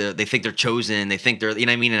Zionists, they think they're chosen, they think they're, you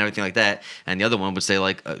know what I mean, and everything like that. And the other one would say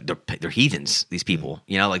like they're heathens, these people,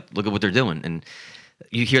 like look at what they're doing. And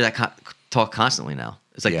you hear that talk constantly now.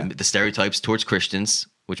 It's like the stereotypes towards Christians,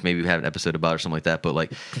 which maybe we had an episode about or something like that. But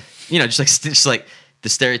like, just like the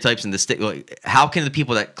stereotypes and like, how can the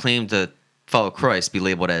people that claim to follow Christ be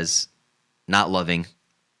labeled as not loving,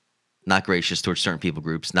 not gracious towards certain people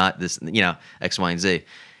groups, not this, X, Y, and Z.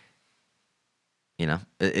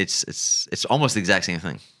 It's almost the exact same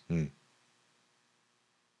thing.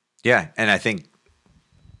 Yeah, and I think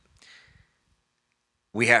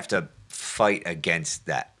we have to fight against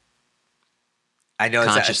that. I know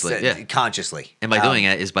consciously, consciously, and by doing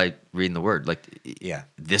it is by reading the word. Like,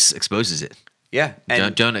 this exposes it. Yeah,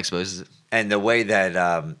 and Jonah exposes it. And the way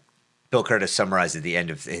that Bill Curtis summarized at the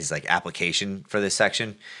end of his application for this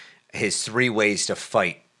section, his 3 ways to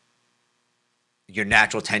fight your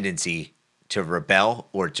natural tendency to rebel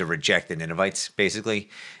or to reject the Ninevites, basically,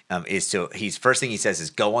 is to first thing he says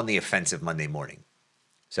is go on the offensive Monday morning.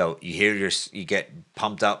 So you get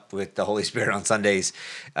pumped up with the Holy Spirit on Sundays.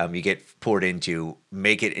 You get poured into,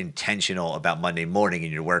 make it intentional about Monday morning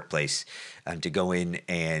in your workplace, to go in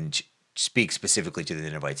and speak specifically to the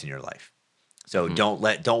Ninevites in your life. So don't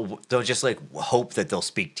just hope that they'll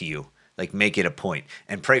speak to you. Like, make it a point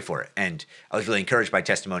and pray for it. And I was really encouraged by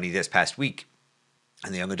testimony this past week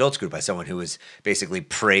in the young adults group by someone who was basically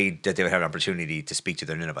prayed that they would have an opportunity to speak to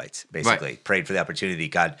their Ninevites. Basically, prayed for the opportunity.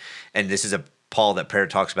 God, and this is a Paul that prayer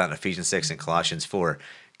talks about in Ephesians 6 and Colossians 4.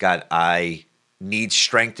 God, I need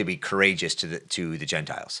strength to be courageous to the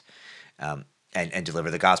Gentiles, and deliver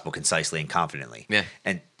the gospel concisely and confidently. Yeah.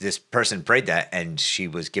 And this person prayed that, and she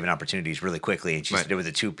was given opportunities really quickly. And she said there were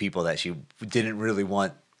the 2 people that she didn't really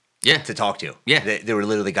want to talk to. Yeah. They were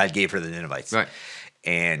literally, God gave her the Ninevites. Right.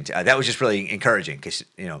 And that was just really encouraging because,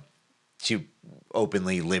 she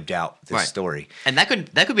openly lived out this story. And that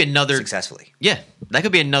could be another successfully. Yeah. That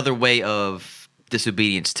could be another way of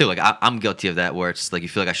disobedience too. Like, I'm guilty of that, where it's like you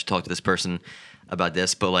feel like I should talk to this person about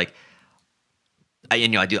this, but like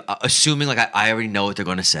I do, assuming like I already know what they're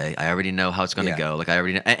going to say. I already know how it's going to go. Like, I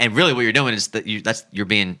already know, and really what you're doing is that you're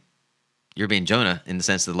being Jonah, in the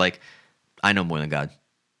sense that like I know more than God.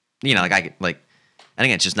 And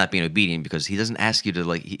again, it's just not being obedient, because he doesn't ask you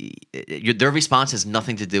to their response has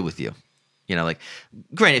nothing to do with you.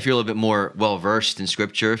 Granted, if you're a little bit more well versed in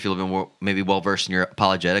Scripture, if you're a little bit more maybe well versed in your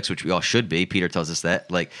apologetics, which we all should be, Peter tells us that,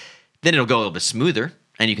 then it'll go a little bit smoother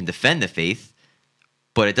and you can defend the faith.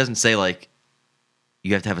 But it doesn't say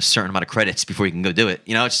you have to have a certain amount of credits before you can go do it.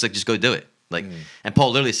 It's just just go do it. And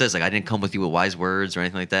Paul literally says I didn't come with you with wise words or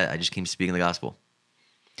anything like that. I just came speaking the gospel.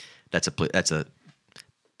 That's a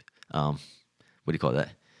what do you call that?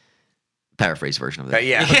 Paraphrase version of that.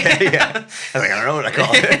 Yeah. Okay, yeah. I was I don't know what I call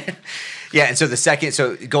it. Yeah. And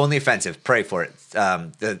so go on the offensive, pray for it.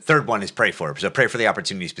 The third one is pray for it. So pray for the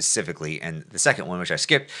opportunity specifically. And the second one, which I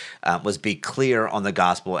skipped, was be clear on the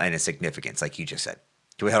gospel and its significance, like you just said.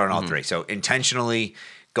 So we held on all 3. So intentionally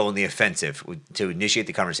go on the offensive to initiate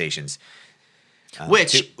the conversations.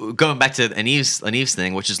 Going back to an Eve's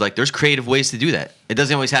thing, which is there's creative ways to do that. It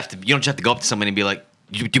doesn't always have to. You don't just have to go up to somebody and be like,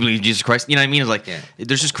 "Do you believe in Jesus Christ?" You know what I mean? It's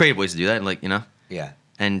there's just creative ways to do that, and Yeah.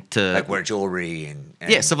 And to wear jewelry and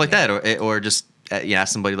stuff like that, or just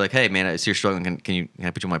ask somebody "Hey man, I see you're struggling. Can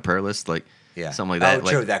I put you on my prayer list?" Something like that. Oh,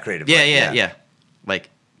 true, that creative. Yeah.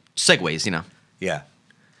 Segues, Yeah.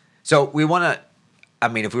 So we want to. I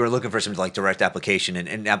mean, if we were looking for some direct application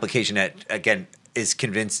and application that again is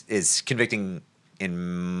convicting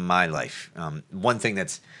in my life, one thing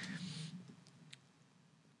that's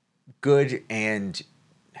good and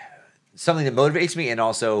something that motivates me and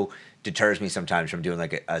also deters me sometimes from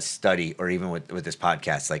doing a study, or even with this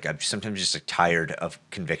podcast. I'm sometimes just tired of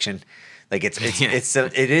conviction. It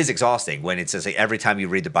is exhausting when it's just every time you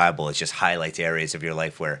read the Bible, it just highlights areas of your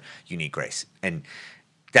life where you need grace, and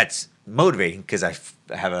that's motivating because I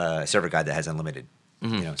have a server guide that has unlimited.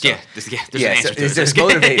 There's an answer to it. It's just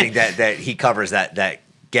motivating that he covers that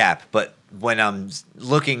gap. But when I'm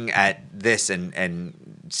looking at this and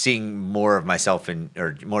seeing more of myself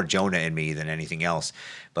or more Jonah in me than anything else,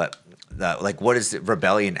 but like, what does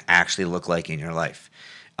rebellion actually look like in your life?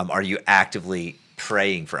 Are you actively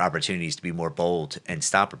praying for opportunities to be more bold and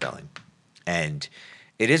stop rebelling? And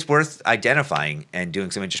it is worth identifying and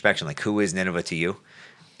doing some introspection, like, who is Nineveh to you?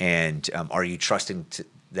 And are you trusting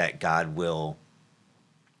that God will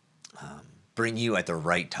bring you at the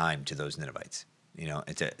right time to those Ninevites,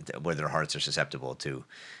 where their hearts are susceptible to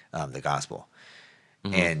the gospel?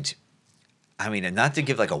 Mm-hmm. And I mean, and not to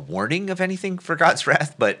give like a warning of anything for God's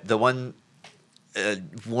wrath, but the one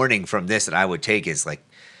warning from this that I would take is, like,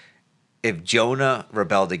 if Jonah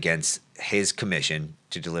rebelled against his commission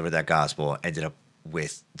to deliver that gospel, ended up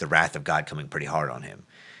with the wrath of God coming pretty hard on him,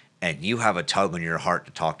 and you have a tug on your heart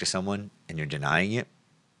to talk to someone and you're denying it,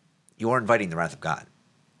 you are inviting the wrath of God.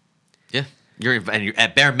 Yeah. You're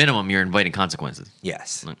at bare minimum, you're inviting consequences.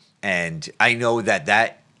 Yes. And I know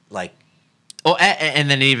that like... Oh,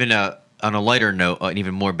 and then even on a lighter note, an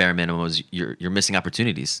even more bare minimum is you're missing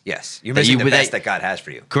opportunities. Yes. You're missing the best that God has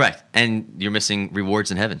for you. Correct. And you're missing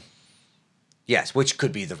rewards in heaven. Yes, which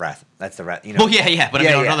could be the wrath. That's the wrath. Well, yeah. But I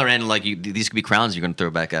mean, on another end, like, these could be crowns you're going to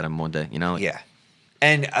throw back at him one day, Like, yeah.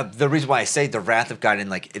 And the reason why I say the wrath of God, and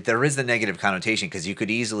like, there is the negative connotation, because you could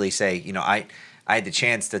easily say, I had the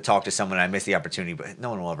chance to talk to someone, I missed the opportunity, but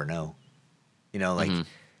no one will ever know.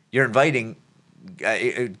 You're inviting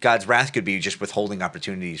God's wrath could be just withholding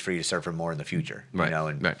opportunities for you to serve Him more in the future. Right.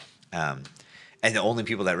 Right. And the only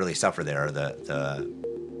people that really suffer there are the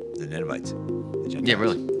Ninevites. The Gentiles. Yeah,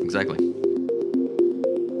 really, exactly.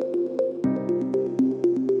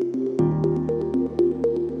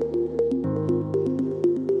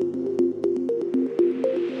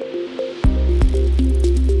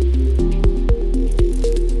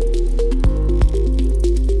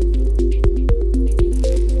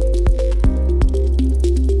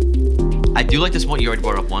 I do like this one. You already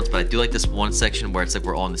brought it up once, but I do like this one section where it's like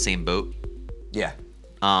we're all in the same boat. Yeah.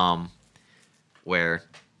 Where,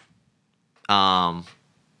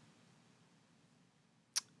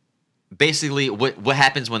 basically what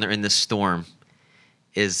happens when they're in this storm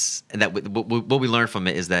is, and that what we learn from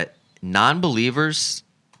it is that non-believers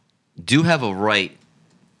do have a right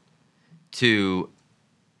to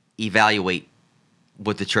evaluate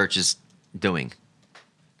what the church is doing.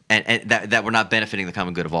 And that we're not benefiting the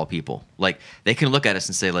common good of all people. Like, they can look at us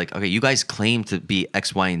and say, like, okay, you guys claim to be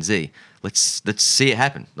X, Y, and Z. Let's see it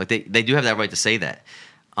happen. Like, they do have that right to say that.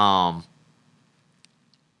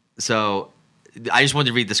 So I just wanted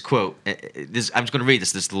to read this quote. I'm just going to read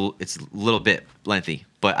this. It's a little bit lengthy,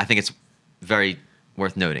 but I think it's very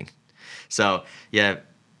worth noting. So, yeah.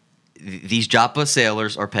 These Joppa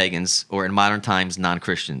sailors are pagans, or in modern times,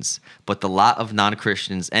 non-Christians. But the lot of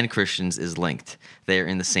non-Christians and Christians is linked. They are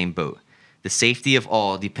in the same boat. The safety of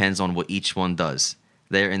all depends on what each one does.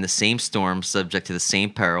 They are in the same storm, subject to the same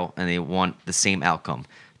peril, and they want the same outcome.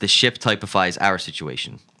 The ship typifies our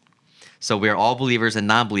situation. So we are all believers and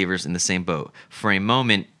non-believers in the same boat. For a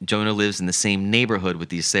moment, Jonah lives in the same neighborhood with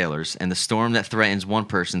these sailors, and the storm that threatens one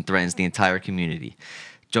person threatens the entire community.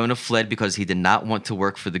 Jonah fled because he did not want to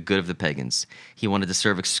work for the good of the pagans. He wanted to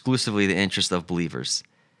serve exclusively the interests of believers.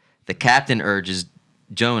 The captain urges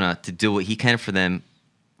Jonah to do what he can for them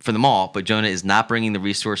all, but Jonah is not bringing the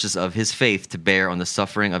resources of his faith to bear on the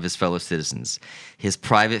suffering of his fellow citizens. His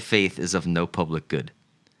private faith is of no public good.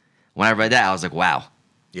 When I read that, I was like, wow.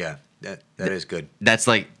 Yeah, that is good. That's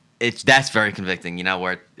like, that's very convicting,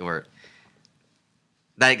 where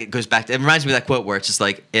that goes back to, it reminds me of that quote where it's just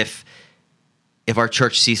like, if our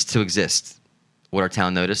church ceased to exist, would our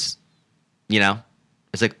town notice?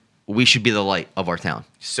 It's like, we should be the light of our town.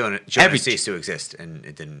 So Jonah ceased to exist, and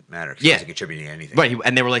it didn't matter because he wasn't contributing to anything. Right,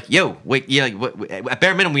 and they were like, "Yo, wait, yeah, at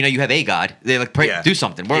bare minimum, we know you have a God." They like, pray, do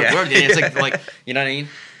something. It's like, you know what I mean?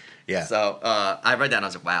 Yeah. So I read that and I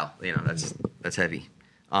was like, wow, that's heavy.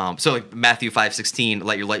 So like Matthew 5:16,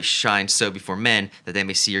 let your light shine so before men that they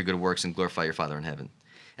may see your good works and glorify your Father in heaven.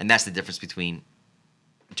 And that's the difference between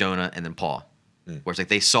Jonah and then Paul. Where it's like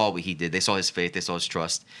they saw what he did. They saw his faith. They saw his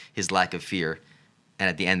trust, his lack of fear. And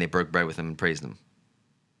at the end, they broke bread with him and praised him.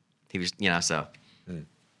 He was, so.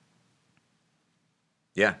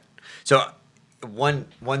 Yeah. So one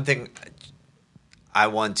thing I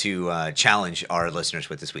want to challenge our listeners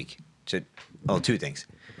with this week. Two things.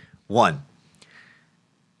 One,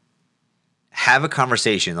 have a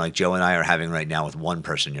conversation like Joe and I are having right now with one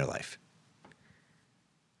person in your life.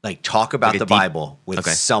 Like, talk about the Bible with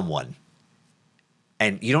someone.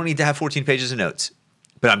 And you don't need to have 14 pages of notes,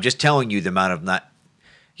 but I'm just telling you the amount of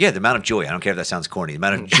Yeah, the amount of joy. I don't care if that sounds corny. The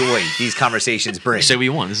amount of joy these conversations bring. Say what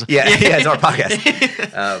you want. Yeah, it's our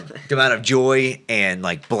podcast. The amount of joy and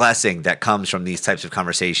like blessing that comes from these types of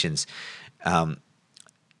conversations.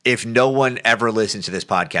 If no one ever listens to this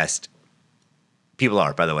podcast, people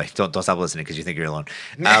are, by the way. Don't stop listening because you think you're alone.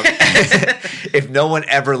 If no one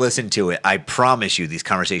ever listened to it, I promise you these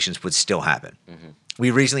conversations would still happen. Mm-hmm. We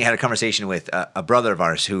recently had a conversation with a brother of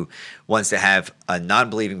ours who wants to have a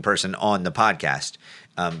non-believing person on the podcast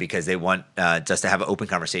because they want us to have an open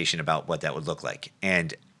conversation about what that would look like.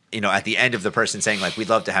 And, at the end of the person saying, like, we'd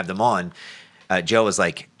love to have them on, Joe was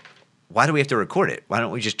like, why do we have to record it? Why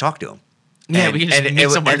don't we just talk to them? Yeah, we can just meet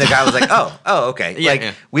somewhere. And the guy was like, oh,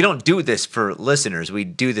 okay. We don't do this for listeners. We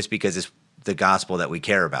do this because it's the gospel that we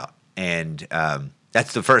care about. And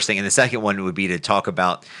that's the first thing. And the second one would be to talk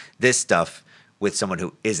about this stuff with someone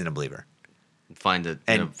who isn't a believer. Find an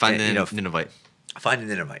Ninevite. Find an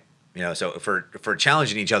Ninevite. So for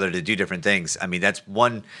challenging each other to do different things, I mean, that's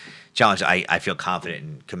one challenge I feel confident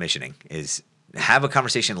in commissioning is have a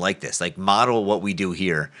conversation like this. Like model what we do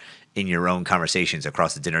here in your own conversations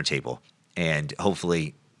across the dinner table. And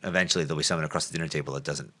hopefully, eventually, there'll be someone across the dinner table that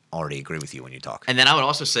doesn't already agree with you when you talk. And then I would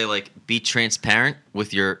also say, like, be transparent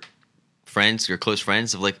with your friends, your close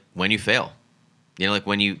friends, of like when you fail. Like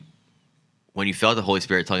when you failed the Holy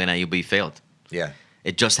Spirit tugging at you, but you failed. Yeah.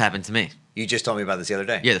 It just happened to me. You just told me about this the other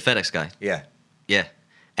day. Yeah, the FedEx guy. Yeah. Yeah.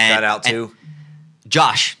 Shout out to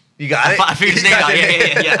Josh. You got it? I figured his name out.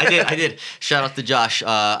 Yeah, I did. Shout out to Josh.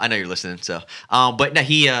 I know you're listening, so. But no,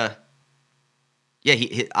 he I'll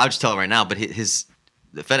just tell him right now, but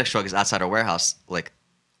the FedEx truck is outside our warehouse, like,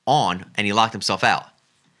 and he locked himself out.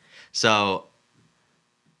 So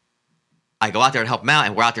I go out there and help him out,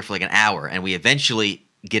 and we're out there for like an hour, and we eventually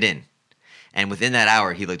get in. And within that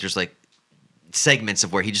hour, there's like segments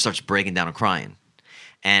of where he just starts breaking down and crying.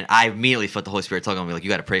 And I immediately felt the Holy Spirit tugging on me, like,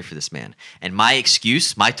 you got to pray for this man. And my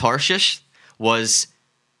excuse, my Tarshish, was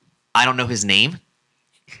I don't know his name.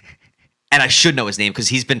 And I should know his name because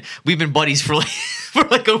we've been buddies for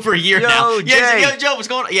like over a year now. Yeah, Joe, what's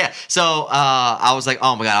going on? Yeah. So I was like,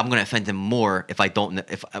 oh my God, I'm gonna offend him more if I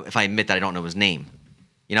admit that I don't know his name.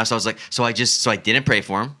 So I was like, so I didn't pray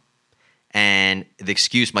for him, and the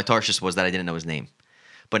excuse, my Tarshish, was that I didn't know his name,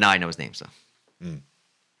 but now I know his name. So,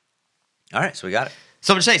 all right, so we got it.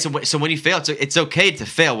 So I'm just saying, so when you fail, it's okay to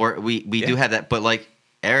fail. We do have that, but like,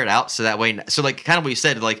 air it out so that way. So like kind of what you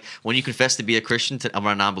said, like when you confess to be a Christian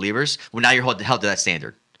around non-believers, well, now you're held to that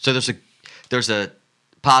standard. So there's a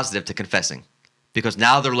positive to confessing because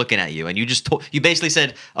now they're looking at you and you basically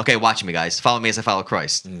said, okay, watch me guys, follow me as I follow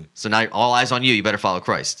Christ. So now all eyes on you. You better follow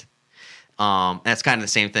Christ. That's kind of the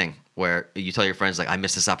same thing where you tell your friends like, I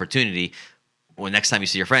missed this opportunity. Well, next time you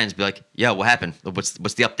see your friends, be like, yeah, what happened? What's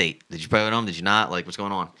the update? Did you pray with them? Did you not? Like, what's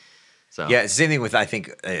going on? So yeah, it's the same thing with I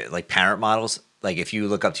think like parent models. Like if you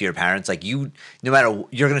look up to your parents, like no matter,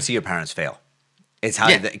 you're going to see your parents fail. It's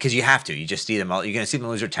how because you have to. You just see them all. You're going to see them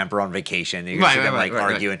lose their temper on vacation. You're going to see them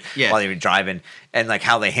arguing while they're driving, and like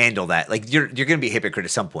how they handle that. Like you're going to be a hypocrite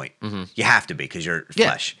at some point. Mm-hmm. You have to be because you're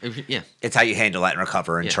flesh. Yeah, it's how you handle that and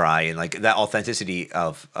recover and try, and like that authenticity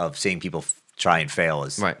of seeing people try and fail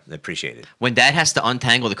is appreciated. When Dad has to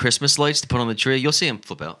untangle the Christmas lights to put on the tree, you'll see him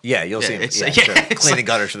flip out. Yeah, you'll see him. Cleaning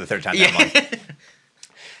gutters for the third time that month.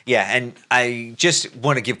 Yeah, and I just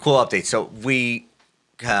want to give cool updates. So we,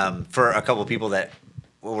 for a couple of people that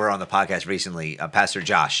were on the podcast recently, Pastor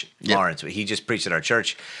Josh Lawrence, he just preached at our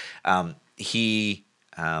church. He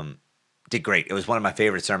did great. It was one of my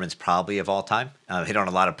favorite sermons probably of all time. Hit on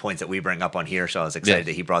a lot of points that we bring up on here, so I was excited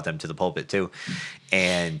that he brought them to the pulpit too.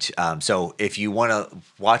 And so if you want to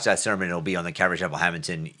watch that sermon, it'll be on the Calvary Chapel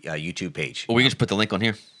Hamilton YouTube page. Well, we can just put the link on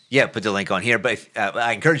here. Yeah, put the link on here. But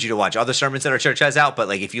I encourage you to watch other sermons that our church has out. But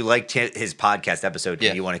like, if you liked his podcast episode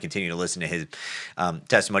and you want to continue to listen to his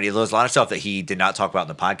testimony, there was a lot of stuff that he did not talk about in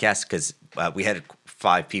the podcast because we had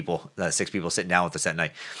 6 people sitting down with us that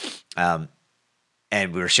night,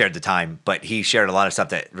 and we were shared the time. But he shared a lot of stuff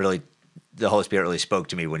that really, the Holy Spirit really spoke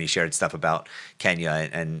to me when he shared stuff about Kenya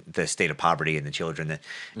and the state of poverty and the children.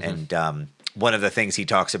 And one of the things he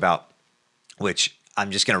talks about, which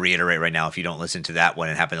I'm just going to reiterate right now, if you don't listen to that one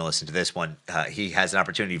and happen to listen to this one, he has an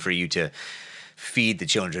opportunity for you to feed the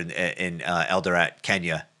children in Eldoret,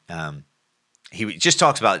 Kenya. He just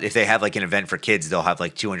talks about if they have like an event for kids, they'll have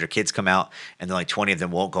like 200 kids come out, and then like 20 of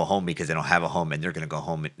them won't go home because they don't have a home, and they're going to go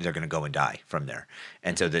home. They're going to go and die from there.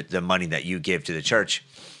 And so the money that you give to the church,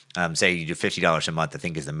 say you do $50 a month, I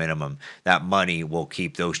think is the minimum, that money will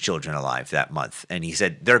keep those children alive that month. And he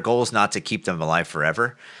said their goal is not to keep them alive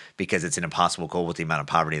forever, because it's an impossible goal with the amount of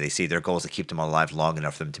poverty they see. Their goal is to keep them alive long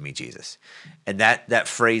enough for them to meet Jesus. And that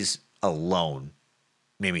phrase alone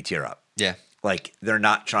made me tear up. Yeah. Like they're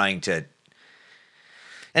not trying to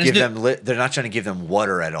they're not trying to give them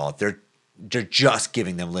water at all. They're just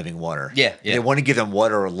giving them living water. Yeah. They want to give them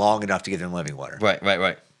water long enough to give them living water. Right.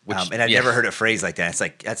 And I've never heard a phrase like that. It's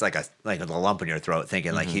like that's like a lump in your throat,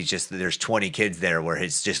 thinking like there's 20 kids there where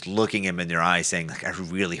he's just looking him in their eyes, saying like, I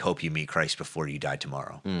really hope you meet Christ before you die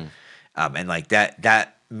tomorrow. And like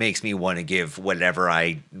that makes me want to give whatever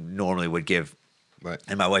I normally would give. Right.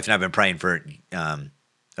 And my wife and I have been praying for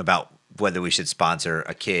about whether we should sponsor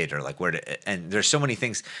a kid or like where to. And there's so many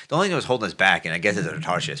things. The only thing that was holding us back, and I guess it's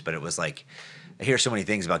Tarshis, but it was like I hear so many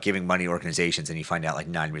things about giving money to organizations, and you find out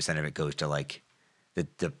like 90% of it goes to like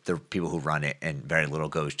the people who run it, and very little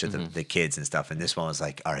goes to the kids and stuff. And this one was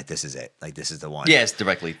like, all right, this is it. Like this is the one. Yeah, it's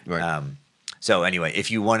directly right. So anyway,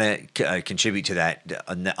 if you want to contribute to that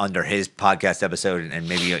under his podcast episode, and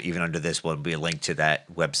maybe even under this, will be a link to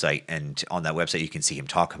that website. And on that website, you can see him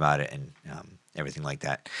talk about it and everything like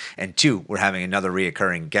that. And 2, we're having another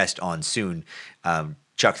reoccurring guest on soon.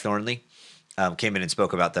 Chuck Thornley came in and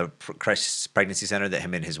spoke about the Christ Pregnancy Center that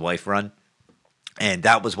him and his wife run. And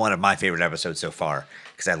that was one of my favorite episodes so far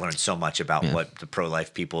because I learned so much about what the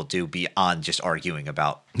pro-life people do beyond just arguing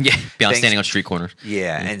about beyond things. Standing on street corners.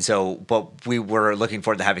 Yeah, and so, but we were looking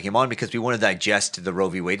forward to having him on because we want to digest the Roe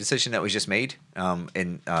v. Wade decision that was just made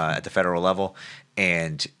at the federal level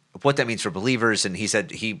and what that means for believers. And he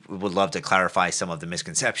said he would love to clarify some of the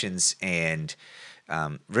misconceptions and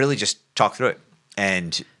really just talk through it.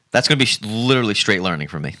 And that's going to be literally straight learning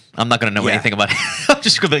for me. I'm not going to know anything about it. I'm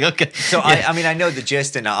just going to be like, okay. So I mean, I know the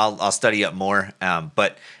gist, and I'll study up more.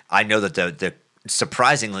 But I know that the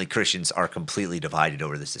surprisingly Christians are completely divided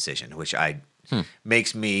over this decision, which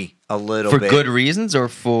makes me a little bit for good reasons or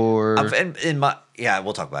for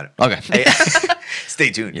we'll talk about it. Okay, stay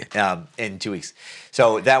tuned. In 2 weeks.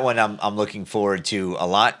 So that one I'm looking forward to a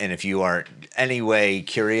lot. And if you are anyway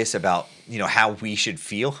curious about how we should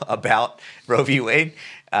feel about Roe v. Wade.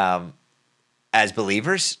 As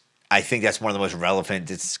believers, I think that's one of the most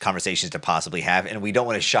relevant conversations to possibly have, and we don't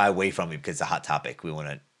want to shy away from it because it's a hot topic. We want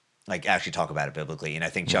to actually talk about it biblically, and I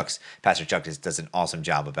think Pastor Chuck does an awesome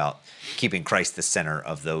job about keeping Christ the center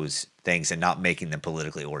of those things and not making them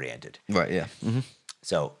politically oriented. Right? Yeah. Mm-hmm.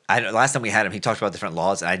 So last time we had him, he talked about different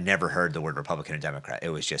laws, and I'd never heard the word Republican or Democrat. It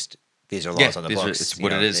was just these are laws on the books. It's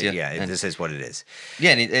what it is. Yeah, this is what it is.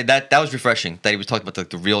 Yeah, and that was refreshing that he was talking about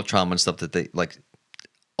the real trauma and stuff that they like.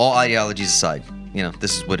 All ideologies aside,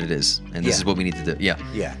 this is what it is, and this is what we need to do.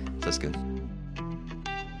 Yeah. That's good.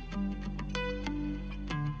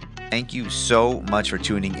 Thank you so much for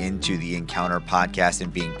tuning into the Encounter podcast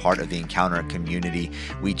and being part of the Encounter community.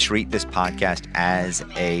 We treat this podcast as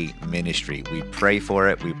a ministry. We pray for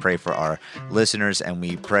it. We pray for our listeners, and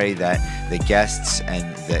we pray that the guests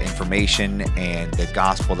and the information and the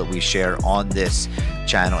gospel that we share on this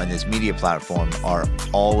channel and this media platform are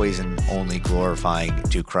always and only glorifying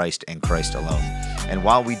to Christ and Christ alone. And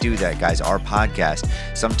while we do that, guys, our podcast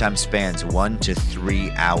sometimes spans 1 to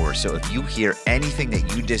 3 hours. So if you hear anything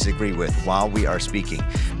that you disagree with while we are speaking,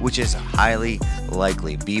 which is highly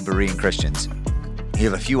likely, be Berean Christians, you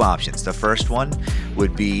have a few options. The first one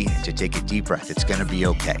would be to take a deep breath. It's going to be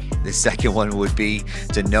okay. The second one would be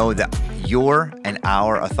to know that your and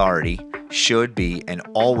our authority should be and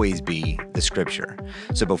always be the scripture.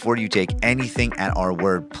 So before you take anything at our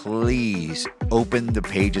word, please open the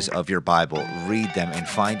pages of your Bible, read them, and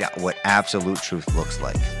find out what absolute truth looks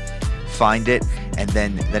like. Find it, and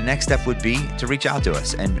then the next step would be to reach out to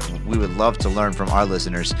us. And we would love to learn from our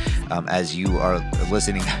listeners as you are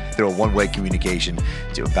listening through a one-way communication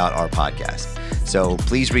about our podcast. So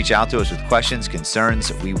please reach out to us with questions,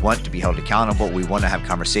 concerns. We want to be held accountable. We want to have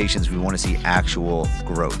conversations. We want to see actual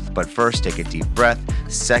growth. But first, take a deep breath.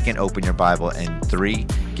 Second, open your Bible. And 3,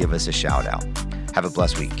 give us a shout out. Have a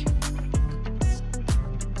blessed week.